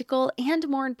practical and,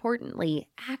 more importantly,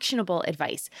 actionable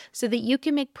advice so that you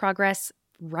can make progress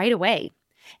right away.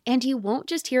 And you won't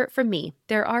just hear it from me.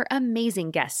 There are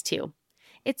amazing guests too.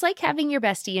 It's like having your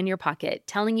bestie in your pocket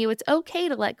telling you it's okay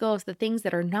to let go of the things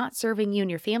that are not serving you and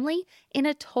your family in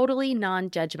a totally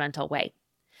non-judgmental way.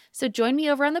 So join me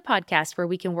over on the podcast where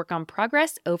we can work on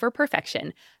progress over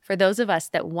perfection for those of us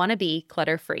that want to be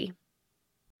clutter-free.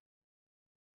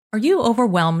 Are you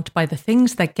overwhelmed by the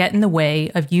things that get in the way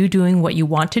of you doing what you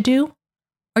want to do?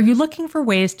 Are you looking for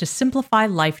ways to simplify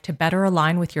life to better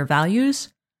align with your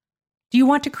values? Do you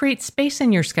want to create space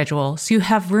in your schedule so you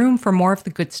have room for more of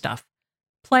the good stuff?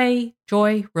 Play,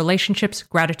 joy, relationships,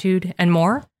 gratitude, and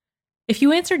more? If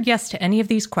you answered yes to any of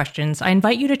these questions, I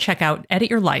invite you to check out Edit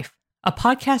Your Life, a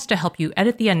podcast to help you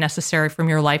edit the unnecessary from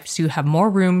your life so you have more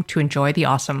room to enjoy the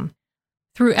awesome.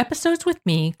 Through episodes with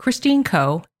me, Christine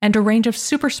Coe, and a range of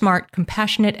super smart,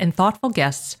 compassionate, and thoughtful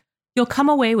guests, you'll come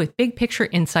away with big picture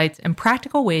insights and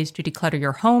practical ways to declutter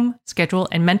your home, schedule,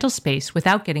 and mental space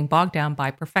without getting bogged down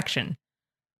by perfection.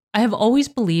 I have always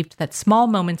believed that small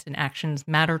moments and actions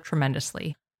matter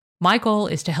tremendously. My goal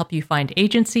is to help you find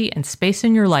agency and space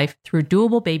in your life through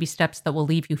doable baby steps that will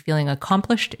leave you feeling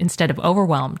accomplished instead of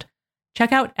overwhelmed.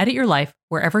 Check out Edit Your Life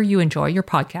wherever you enjoy your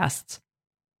podcasts.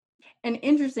 And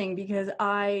interesting because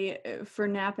I, for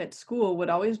nap at school, would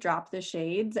always drop the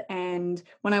shades. And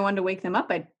when I wanted to wake them up,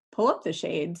 I'd pull up the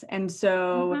shades. And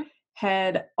so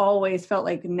had always felt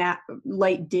like nap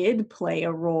light did play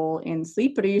a role in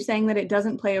sleep. But are you saying that it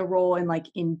doesn't play a role in like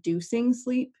inducing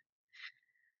sleep?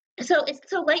 So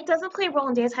light doesn't play a role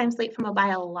in daytime sleep from a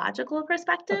biological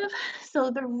perspective. So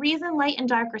the reason light and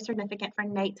dark are significant for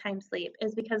nighttime sleep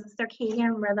is because the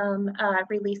circadian rhythm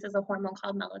releases a hormone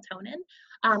called melatonin.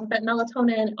 But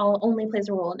melatonin only plays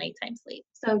a role in nighttime sleep.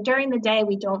 So during the day,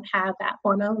 we don't have that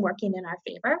hormone working in our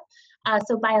favor.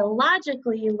 So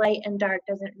biologically, light and dark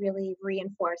doesn't really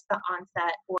reinforce the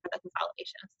onset or the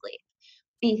consolidation of sleep.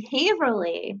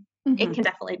 Behaviorally, it can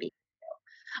definitely be.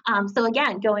 So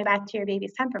again, going back to your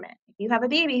baby's temperament, if you have a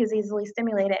baby who's easily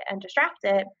stimulated and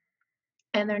distracted,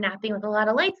 and they're napping with a lot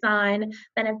of lights on,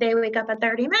 then if they wake up at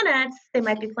 30 minutes, they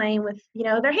might be playing with,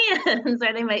 their hands,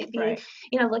 or they might be, Right.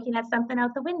 looking at something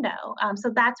out the window. So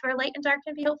that's where light and dark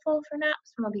can be helpful for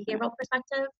naps from a behavioral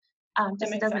perspective.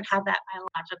 Just makes doesn't sense. have that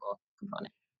biological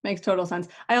component. Makes total sense.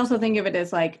 I also think of it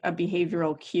as like a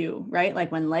behavioral cue, right?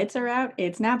 Like when lights are out,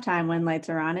 it's nap time. When lights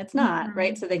are on, it's not,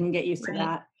 right? So they can get used to Right.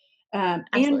 that. And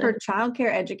Absolutely. for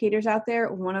childcare educators out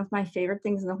there, one of my favorite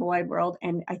things in the whole wide world,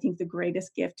 and I think the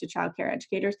greatest gift to childcare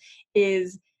educators,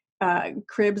 is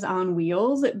cribs on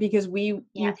wheels, because you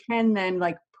Yes. can then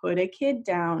like put a kid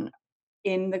down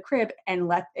in the crib and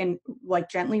like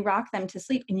gently rock them to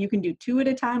sleep, and you can do 2 at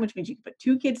a time, which means you can put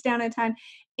 2 kids down at a time.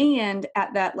 And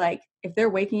at that, like, if they're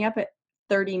waking up at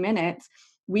 30 minutes,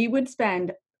 we would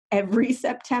spend every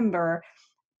September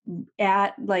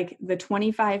at like the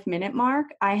 25-minute mark.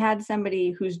 I had somebody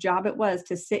whose job it was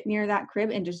to sit near that crib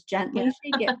and just gently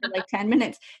shake it for like 10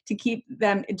 minutes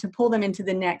to pull them into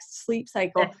the next sleep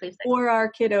cycle Next sleep cycle. for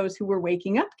our kiddos who were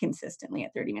waking up consistently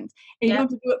at 30 minutes. And you don't have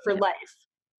to do it for life,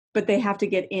 but they have to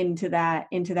get into that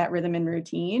rhythm and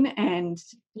routine. And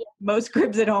most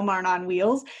cribs at home aren't on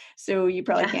wheels, so you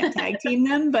probably can't tag team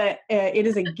them, but it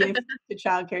is a gift to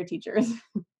childcare teachers.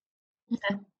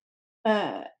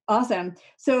 Awesome.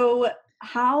 So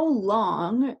how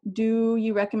long do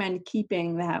you recommend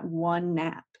keeping that one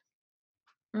nap?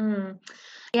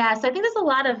 Yeah, so I think there's a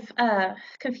lot of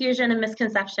confusion and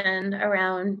misconception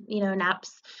around,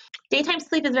 naps. Daytime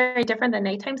sleep is very different than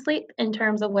nighttime sleep in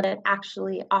terms of what it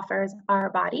actually offers our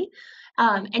body.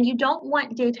 And you don't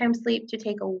want daytime sleep to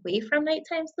take away from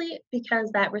nighttime sleep, because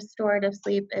that restorative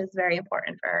sleep is very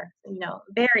important for,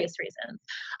 various reasons.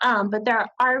 But there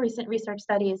are recent research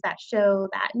studies that show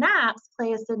that naps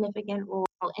play a significant role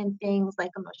in things like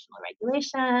emotional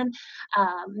regulation,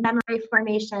 memory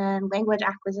formation, language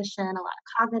acquisition, a lot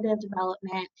of cognitive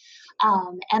development,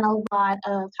 and a lot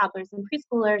of toddlers and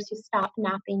preschoolers who stop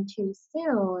napping too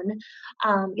soon.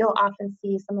 You'll often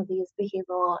see some of these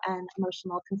behavioral and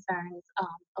emotional concerns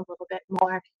a little bit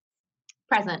more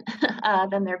present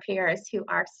than their peers who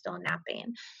are still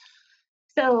napping.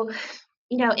 So,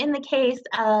 in the case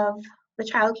of the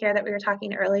childcare that we were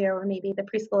talking earlier, where maybe the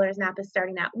preschooler's nap is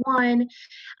starting at 1,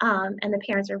 and the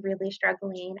parents are really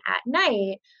struggling at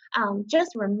night,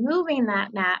 just removing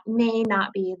that nap may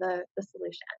not be the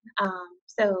solution.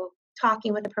 So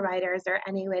talking with the provider, is there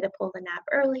any way to pull the nap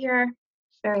earlier?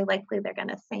 Very likely they're going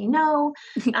to say no.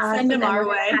 Send them our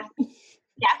way.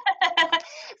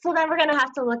 So then we're going to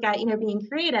have to look at, being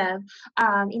creative.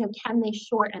 Can they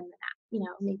shorten the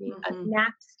nap? Maybe a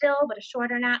nap still, but a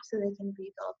shorter nap so they can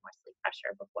rebuild more sleep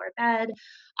pressure before bed.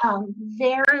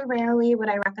 Very rarely would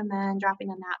I recommend dropping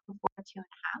a nap before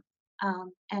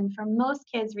 2.5. And for most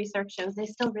kids, research shows they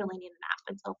still really need a nap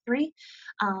until 3.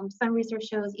 Some research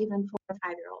shows even 4 or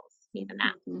 5-year-olds need a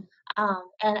nap.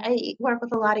 And I work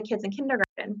with a lot of kids in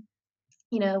kindergarten.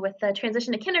 With the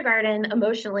transition to kindergarten,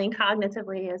 emotionally and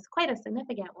cognitively is quite a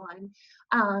significant one.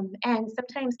 And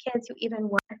sometimes kids who even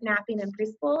weren't napping in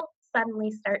preschool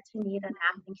suddenly start to need a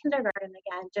nap in kindergarten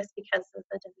again, just because of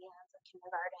the demands of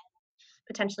kindergarten,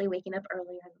 potentially waking up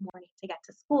earlier in the morning to get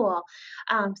to school.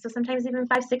 So sometimes even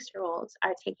 5, 6-year-olds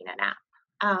are taking a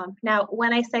nap. Now,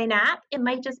 when I say nap, it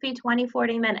might just be 20,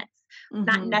 40 minutes,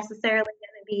 not necessarily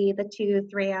going to be the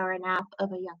 2-3 hour nap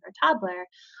of a younger toddler,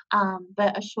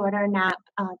 but a shorter nap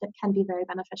that can be very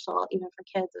beneficial even for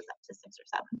kids is up to 6 or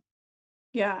 7.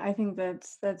 Yeah, I think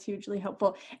that's hugely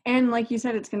helpful. And like you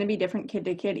said, it's going to be different kid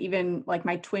to kid. Even like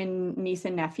my twin niece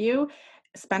and nephew,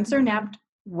 Spencer napped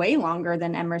way longer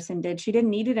than Emerson did. She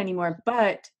didn't need it anymore,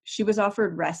 but she was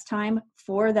offered rest time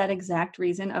for that exact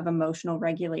reason of emotional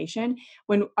regulation.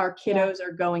 When our kiddos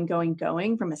are going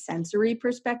from a sensory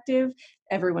perspective,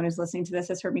 everyone who's listening to this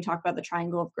has heard me talk about the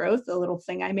triangle of growth, the little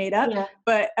thing I made up.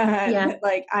 But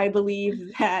like, I believe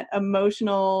that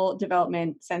emotional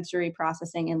development, sensory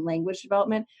processing, and language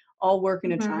development all work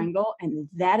in a triangle. And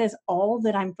that is all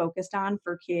that I'm focused on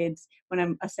for kids when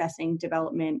I'm assessing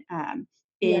development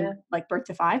in like birth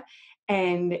to 5.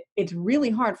 And it's really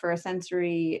hard for a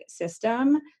sensory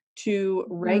system to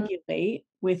regulate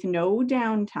with no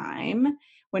downtime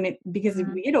because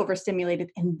we get overstimulated,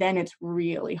 and then it's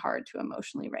really hard to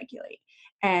emotionally regulate.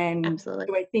 And so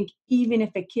I think even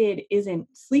if a kid isn't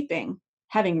sleeping,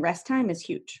 having rest time is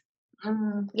huge.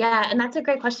 Yeah, and that's a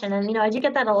great question. And, I do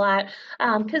get that a lot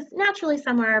because naturally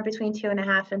somewhere between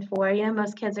 2.5 and 4,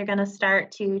 most kids are going to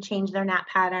start to change their nap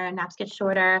pattern. Naps get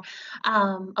shorter.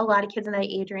 A lot of kids in that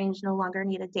age range no longer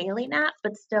need a daily nap,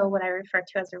 but still what I refer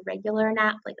to as a regular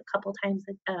nap, like a couple times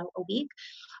a week.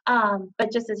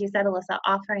 But just as you said, Alyssa,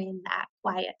 offering that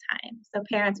quiet time. So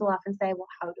parents will often say, well,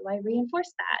 how do I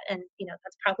reinforce that? And,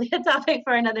 that's probably a topic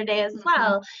for another day as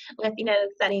well, with,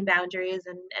 setting boundaries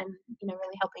and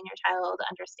really helping your child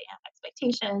understand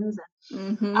expectations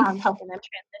and helping them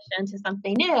transition to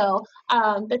something new.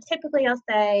 But typically I'll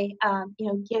say,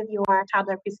 give your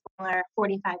toddler preschooler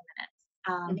 45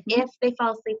 minutes. If they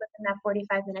fall asleep within that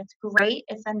 45 minutes, great.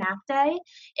 It's a nap day.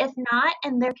 If not,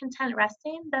 and they're content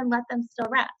resting, then let them still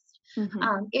rest.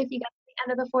 If you get to the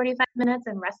end of the 45 minutes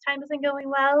and rest time isn't going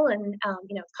well and,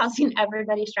 it's causing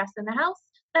everybody stress in the house,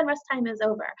 then rest time is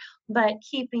over. But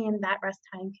keeping that rest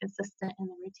time consistent in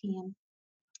the routine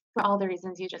for all the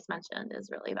reasons you just mentioned is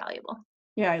really valuable.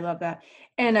 Yeah, I love that.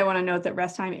 And I want to note that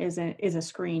rest time is a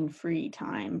screen-free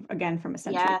time, again, from a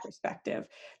sensory perspective.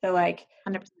 That like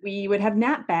 100%. we would have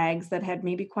nap bags that had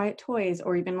maybe quiet toys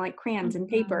or even like crayons and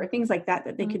paper, things like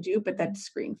that they could do, but that's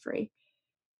screen-free.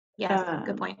 Yes,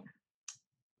 good point.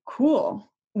 Cool.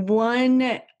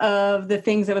 One of the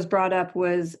things that was brought up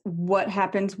was what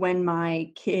happens when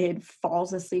my kid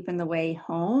falls asleep in the way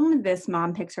home. This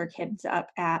mom picks her kids up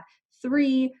at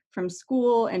 3 from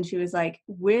school, and she was like,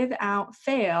 without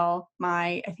fail,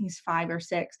 I think he's 5 or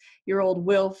 6-year-old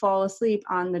will fall asleep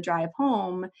on the drive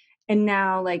home and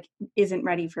now like isn't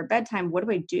ready for bedtime. What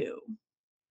do I do?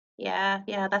 Yeah,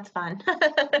 that's fun.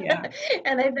 Yeah.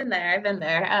 And I've been there.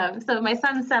 So my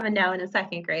son's 7 now in his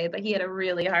 2nd grade, but he had a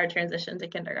really hard transition to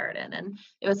kindergarten, and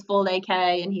it was full day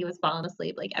K, and he was falling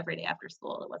asleep like every day after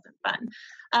school. It wasn't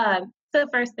fun. So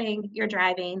first thing, you're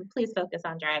driving, please focus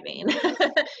on driving.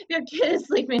 Your kid is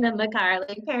sleeping in the car.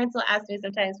 Like parents will ask me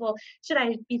sometimes, well, should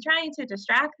I be trying to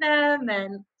distract them?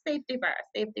 And safety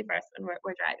first when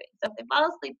we're driving. So if they fall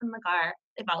asleep in the car,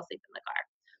 they fall asleep in the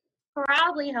car.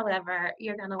 Probably, however,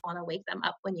 you're going to want to wake them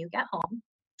up when you get home.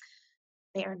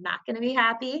 They are not going to be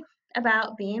happy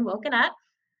about being woken up.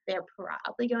 They're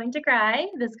probably going to cry.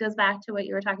 This goes back to what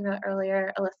you were talking about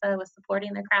earlier, Alyssa, was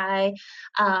supporting the cry,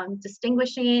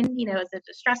 distinguishing, is it a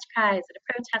distress cry? Is it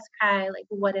a protest cry? Like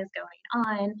what is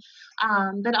going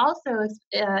on? But also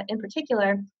in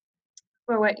particular,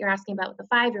 for what you're asking about with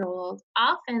the 5-year-old,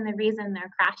 often the reason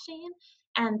they're crashing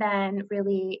and then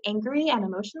really angry and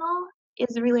emotional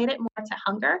is related more to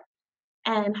hunger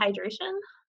and hydration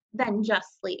than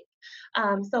just sleep.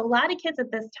 So a lot of kids at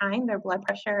this time, their blood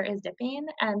pressure is dipping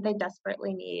and they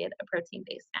desperately need a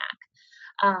protein-based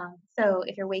snack. So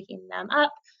if you're waking them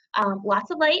up,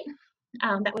 lots of light.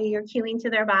 That way you're cueing to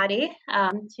their body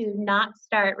to not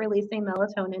start releasing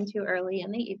melatonin too early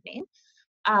in the evening,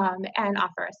 and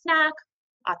offer a snack,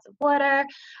 lots of water,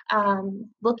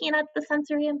 looking at the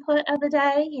sensory input of the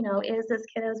day. Is this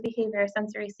kiddo's behavior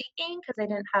sensory seeking because they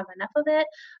didn't have enough of it?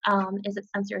 Is it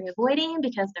sensory avoiding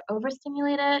because they're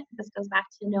overstimulated? This goes back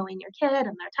to knowing your kid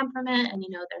and their temperament and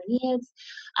their needs.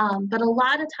 But a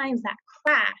lot of times that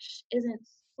crash isn't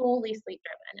solely sleep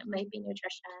driven. It might be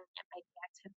nutrition, it might be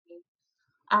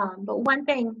activity. But one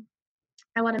thing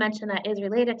I want to mention that is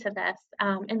related to this,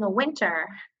 in the winter,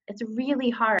 it's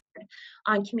really hard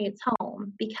on commutes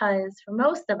home because for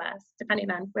most of us,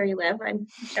 depending on where you live, I'm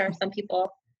sure some people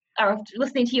are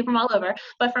listening to you from all over,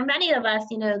 but for many of us,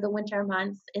 the winter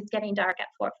months, it's getting dark at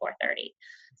 4:30.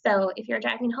 So if you're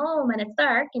driving home and it's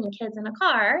dark and your kid's in a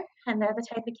car and they're the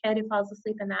type of kid who falls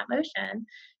asleep in that motion,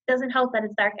 it doesn't help that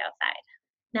it's dark outside.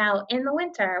 Now, in the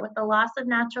winter, with the loss of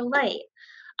natural light,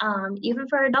 even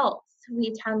for adults,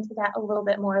 we tend to get a little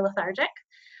bit more lethargic.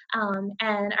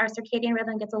 And our circadian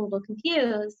rhythm gets a little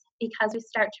confused because we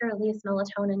start to release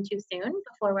melatonin too soon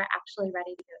before we're actually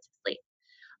ready to go to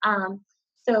sleep.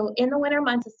 So in the winter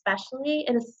months especially,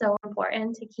 it is so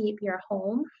important to keep your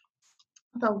home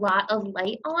with a lot of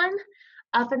light on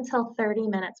up until 30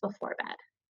 minutes before bed.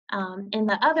 In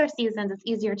the other seasons, it's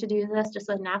easier to do this just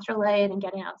with natural light and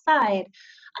getting outside.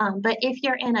 But if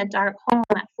you're in a dark home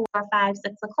at 4, 5,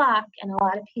 6 o'clock, and a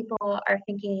lot of people are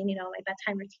thinking, my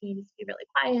bedtime routine needs to be really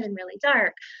quiet and really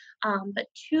dark, but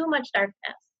too much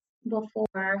darkness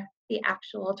before the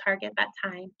actual target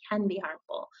bedtime can be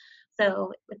harmful.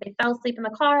 So if they fell asleep in the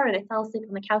car or they fell asleep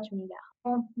on the couch when you get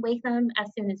home, wake them as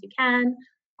soon as you can.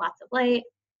 Lots of light.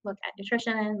 Look at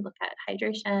nutrition. Look at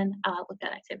hydration. Look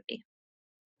at activity.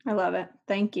 I love it.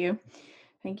 Thank you.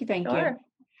 Thank you. Sure.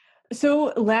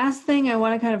 So last thing I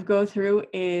want to kind of go through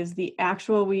is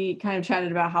we kind of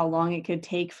chatted about how long it could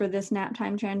take for this nap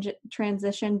time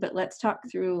transition, but let's talk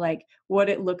through like what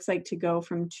it looks like to go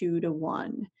from 2 to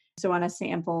 1. So on a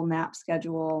sample nap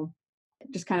schedule,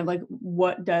 just kind of like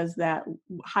what does that,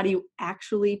 how do you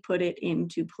actually put it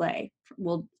into play?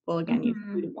 We'll again use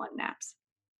 2 to 1 naps.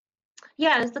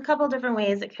 Yeah, there's a couple different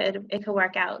ways it could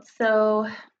work out. So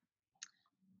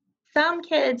Some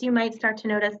kids, you might start to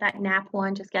notice that nap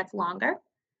one just gets longer.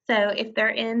 So if they're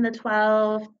in the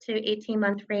 12 to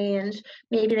 18-month range,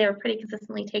 maybe they were pretty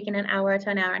consistently taking an hour to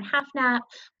an hour and a half nap,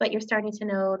 but you're starting to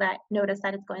notice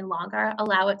that it's going longer.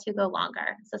 Allow it to go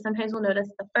longer. So sometimes we'll notice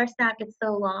the first nap gets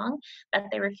so long that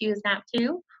they refuse nap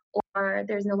 2, or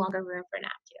there's no longer room for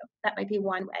nap 2. That might be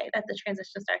one way that the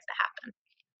transition starts to happen.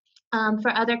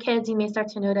 For other kids, you may start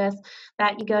to notice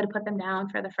that you go to put them down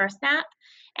for the first nap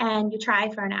and you try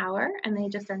for an hour and they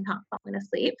just are not falling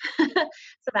asleep.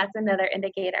 So that's another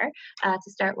indicator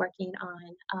to start working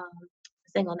on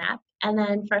single nap. And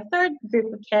then for a third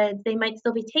group of kids, they might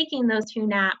still be taking those 2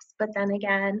 naps, but then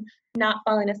again, not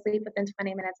falling asleep within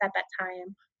 20 minutes at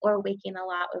bedtime or waking a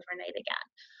lot overnight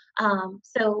again.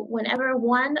 So whenever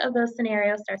one of those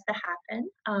scenarios starts to happen,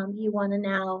 you want to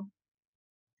now,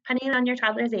 depending on your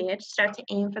toddler's age, start to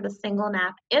aim for the single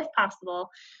nap, if possible,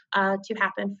 to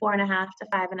happen 4.5 to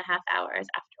 5.5 hours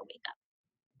after wake up.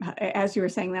 As you were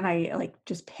saying that, I like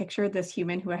just pictured this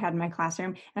human who I had in my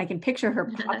classroom, and I can picture her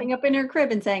popping up in her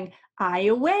crib and saying, "I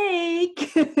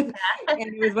awake." And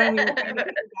it was when we were trying to get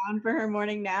her down for her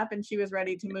morning nap and she was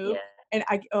ready to move. And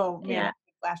oh man,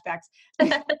 flashbacks.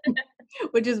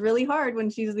 Which is really hard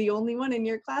when she's the only one in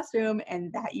your classroom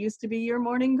and that used to be your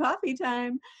morning coffee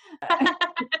time.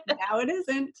 Now it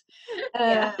isn't.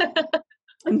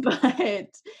 But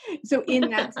so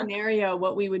in that scenario,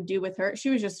 what we would do with her, she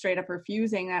was just straight up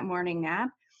refusing that morning nap.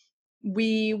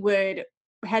 We would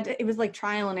it was like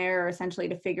trial and error essentially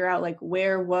to figure out like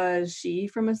where was she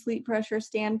from a sleep pressure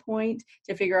standpoint,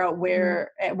 to figure out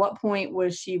where at what point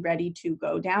was she ready to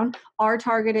go down. Our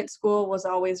target at school was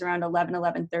always around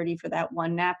 11:30 for that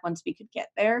one nap once we could get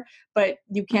there, but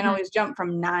you can't always jump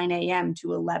from 9 a.m. to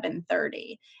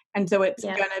 11:30. And so it's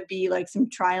going to be like some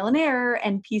trial and error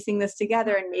and piecing this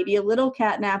together, and maybe a little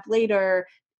cat nap later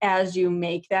as you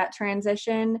make that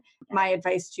transition. My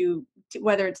advice to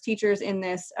whether it's teachers in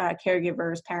this,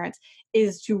 caregivers, parents,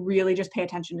 is to really just pay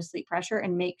attention to sleep pressure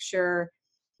and make sure,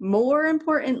 more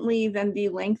importantly than the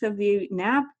length of the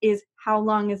nap, is how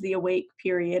long is the awake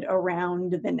period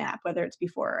around the nap, whether it's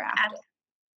before or after.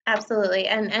 Absolutely.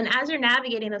 And as you're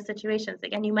navigating those situations,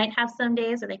 again, you might have some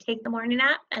days where they take the morning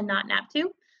nap and not nap 2.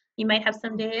 You might have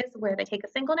some days where they take a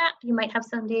single nap. You might have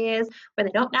some days where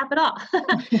they don't nap at all.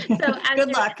 So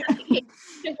good luck.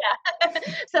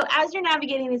 So as you're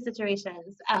navigating these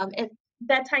situations, if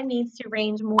bedtime needs to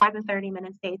range more than 30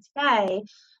 minutes day to day,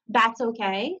 that's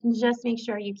okay. Just make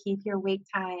sure you keep your wake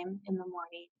time in the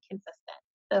morning consistent.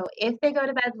 So if they go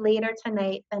to bed later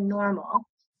tonight than normal,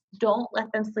 don't let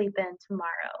them sleep in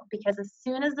tomorrow, because as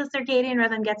soon as the circadian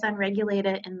rhythm gets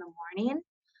unregulated in the morning,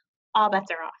 all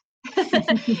bets are off.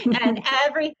 And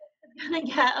everything is going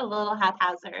to get a little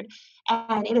haphazard.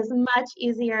 And it is much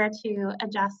easier to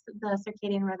adjust the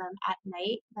circadian rhythm at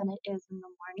night than it is in the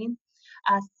morning.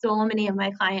 So many of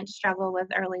my clients struggle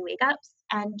with early wake ups.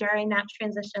 And during nap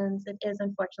transitions, it is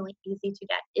unfortunately easy to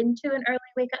get into an early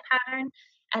wake up pattern.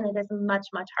 And it is much,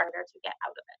 much harder to get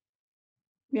out of it.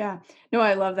 Yeah. No,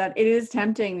 I love that. It is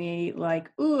tempting, the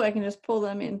like, ooh, I can just pull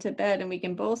them into bed and we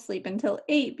can both sleep until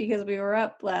 8 because we were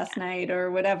up last night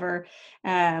or whatever.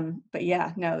 But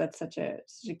yeah, no, that's such a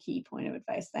key point of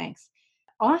advice. Thanks.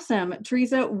 Awesome.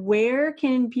 Teresa, where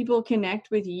can people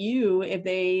connect with you if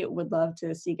they would love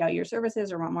to seek out your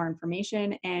services or want more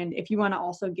information? And if you want to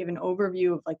also give an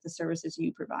overview of like the services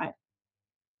you provide.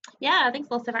 Yeah, thanks,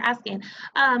 Melissa, for asking.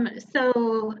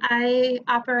 So I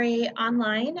operate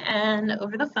online and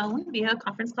over the phone via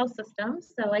conference call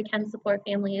systems, so I can support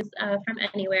families from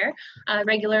anywhere.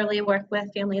 Regularly work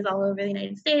with families all over the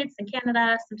United States and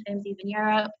Canada, sometimes even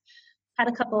Europe. Had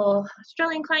a couple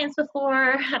Australian clients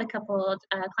before, had a couple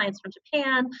clients from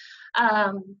Japan.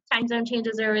 Time zone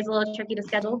changes are always a little tricky to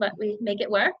schedule, but we make it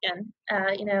work. And,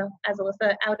 as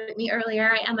Alyssa outed me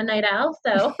earlier, I am a night owl,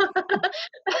 so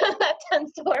that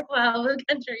tends to work well with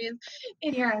countries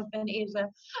in Europe and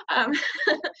Asia.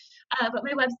 But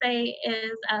my website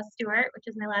is Stewart, which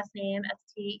is my last name,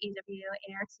 STEWART,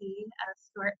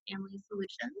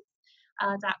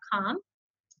 StewartFamilySolutions.com.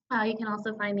 You can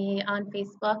also find me on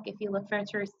Facebook if you look for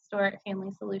Teresa Stewart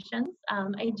Family Solutions.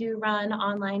 I do run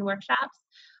online workshops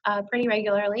pretty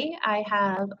regularly. I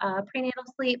have a prenatal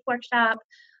sleep workshop,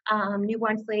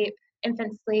 newborn sleep,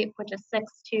 infant sleep, which is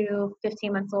 6 to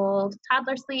 15 months old,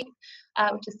 toddler sleep,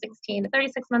 which is 16 to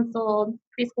 36 months old,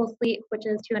 preschool sleep, which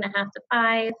is 2.5 to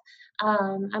 5.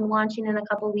 I'm launching in a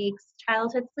couple weeks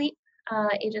childhood sleep,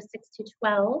 ages 6 to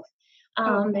 12.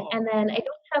 And then I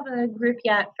don't have a group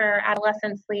yet for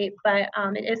adolescent sleep, but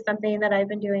it is something that I've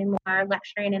been doing more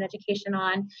lecturing and education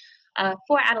on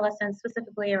for adolescents,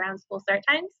 specifically around school start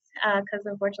times. because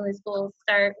unfortunately schools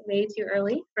start way too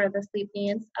early for the sleep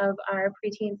needs of our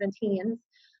preteens and teens.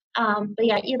 But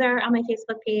yeah, either on my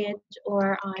Facebook page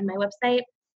or on my website.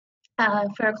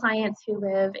 For clients who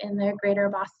live in the greater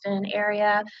Boston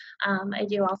area, I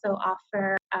do also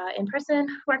offer in-person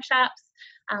workshops.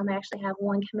 I actually have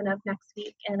one coming up next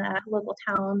week in a local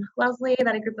town, Wellesley,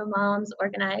 that a group of moms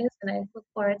organized, and I look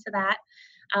forward to that.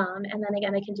 And then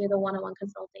again, I can do the one-on-one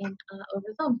consulting over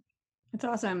the phone. That's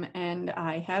awesome. And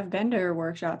I have been to her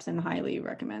workshops and highly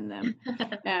recommend them.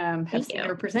 Have seen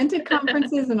her presented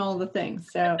conferences and all the things.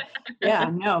 So yeah,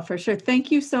 no, for sure.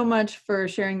 Thank you so much for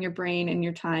sharing your brain and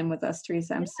your time with us,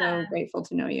 Teresa. I'm so grateful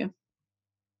to know you.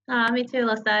 Me too,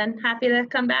 Alyssa. I'm happy to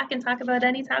come back and talk about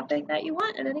any topic that you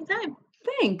want at any time.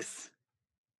 Thanks.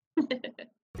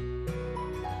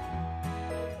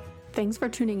 Thanks for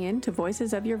tuning in to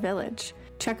Voices of Your Village.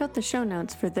 Check out the show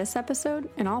notes for this episode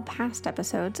and all past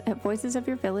episodes at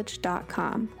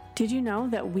voicesofyourvillage.com. Did you know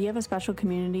that we have a special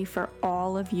community for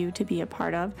all of you to be a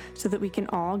part of so that we can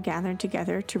all gather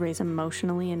together to raise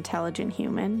emotionally intelligent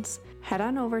humans? Head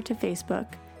on over to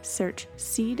Facebook, search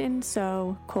Seed and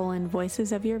Sow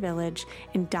Voices of Your Village,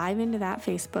 and dive into that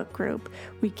Facebook group.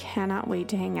 We cannot wait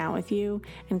to hang out with you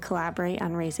and collaborate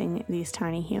on raising these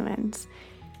tiny humans.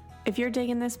 If you're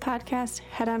digging this podcast,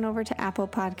 head on over to Apple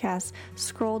Podcasts,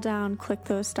 scroll down, click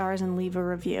those stars, and leave a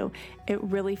review. It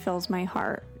really fills my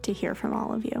heart to hear from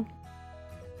all of you.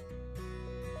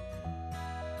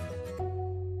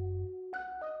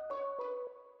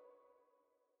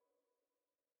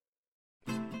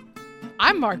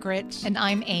 I'm Margaret. And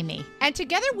I'm Amy. And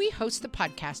together we host the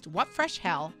podcast, What Fresh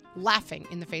Hell? Laughing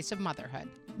in the Face of Motherhood.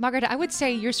 Margaret, I would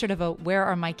say you're sort of a where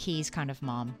are my keys kind of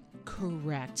mom.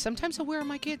 Correct. Sometimes a where are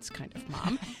my kids kind of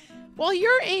mom. Well,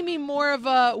 you're, Amy, more of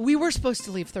a we were supposed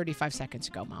to leave 35 seconds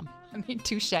ago, mom. I mean,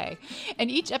 touche. In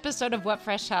each episode of What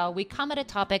Fresh Hell, we come at a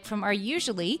topic from our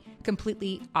usually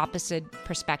completely opposite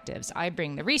perspectives. I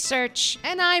bring the research.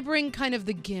 And I bring kind of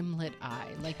the gimlet eye.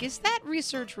 Like, is that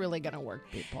research really going to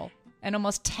work, people? And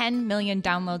almost 10 million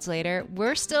downloads later,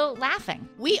 we're still laughing.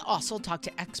 We also talk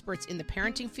to experts in the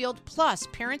parenting field, plus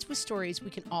parents with stories we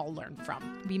can all learn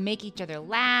from. We make each other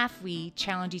laugh, we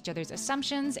challenge each other's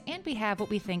assumptions, and we have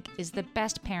what we think is the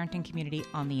best parenting community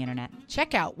on the internet.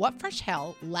 Check out What Fresh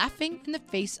Hell? Laughing in the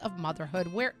Face of Motherhood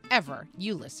wherever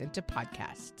you listen to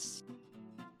podcasts.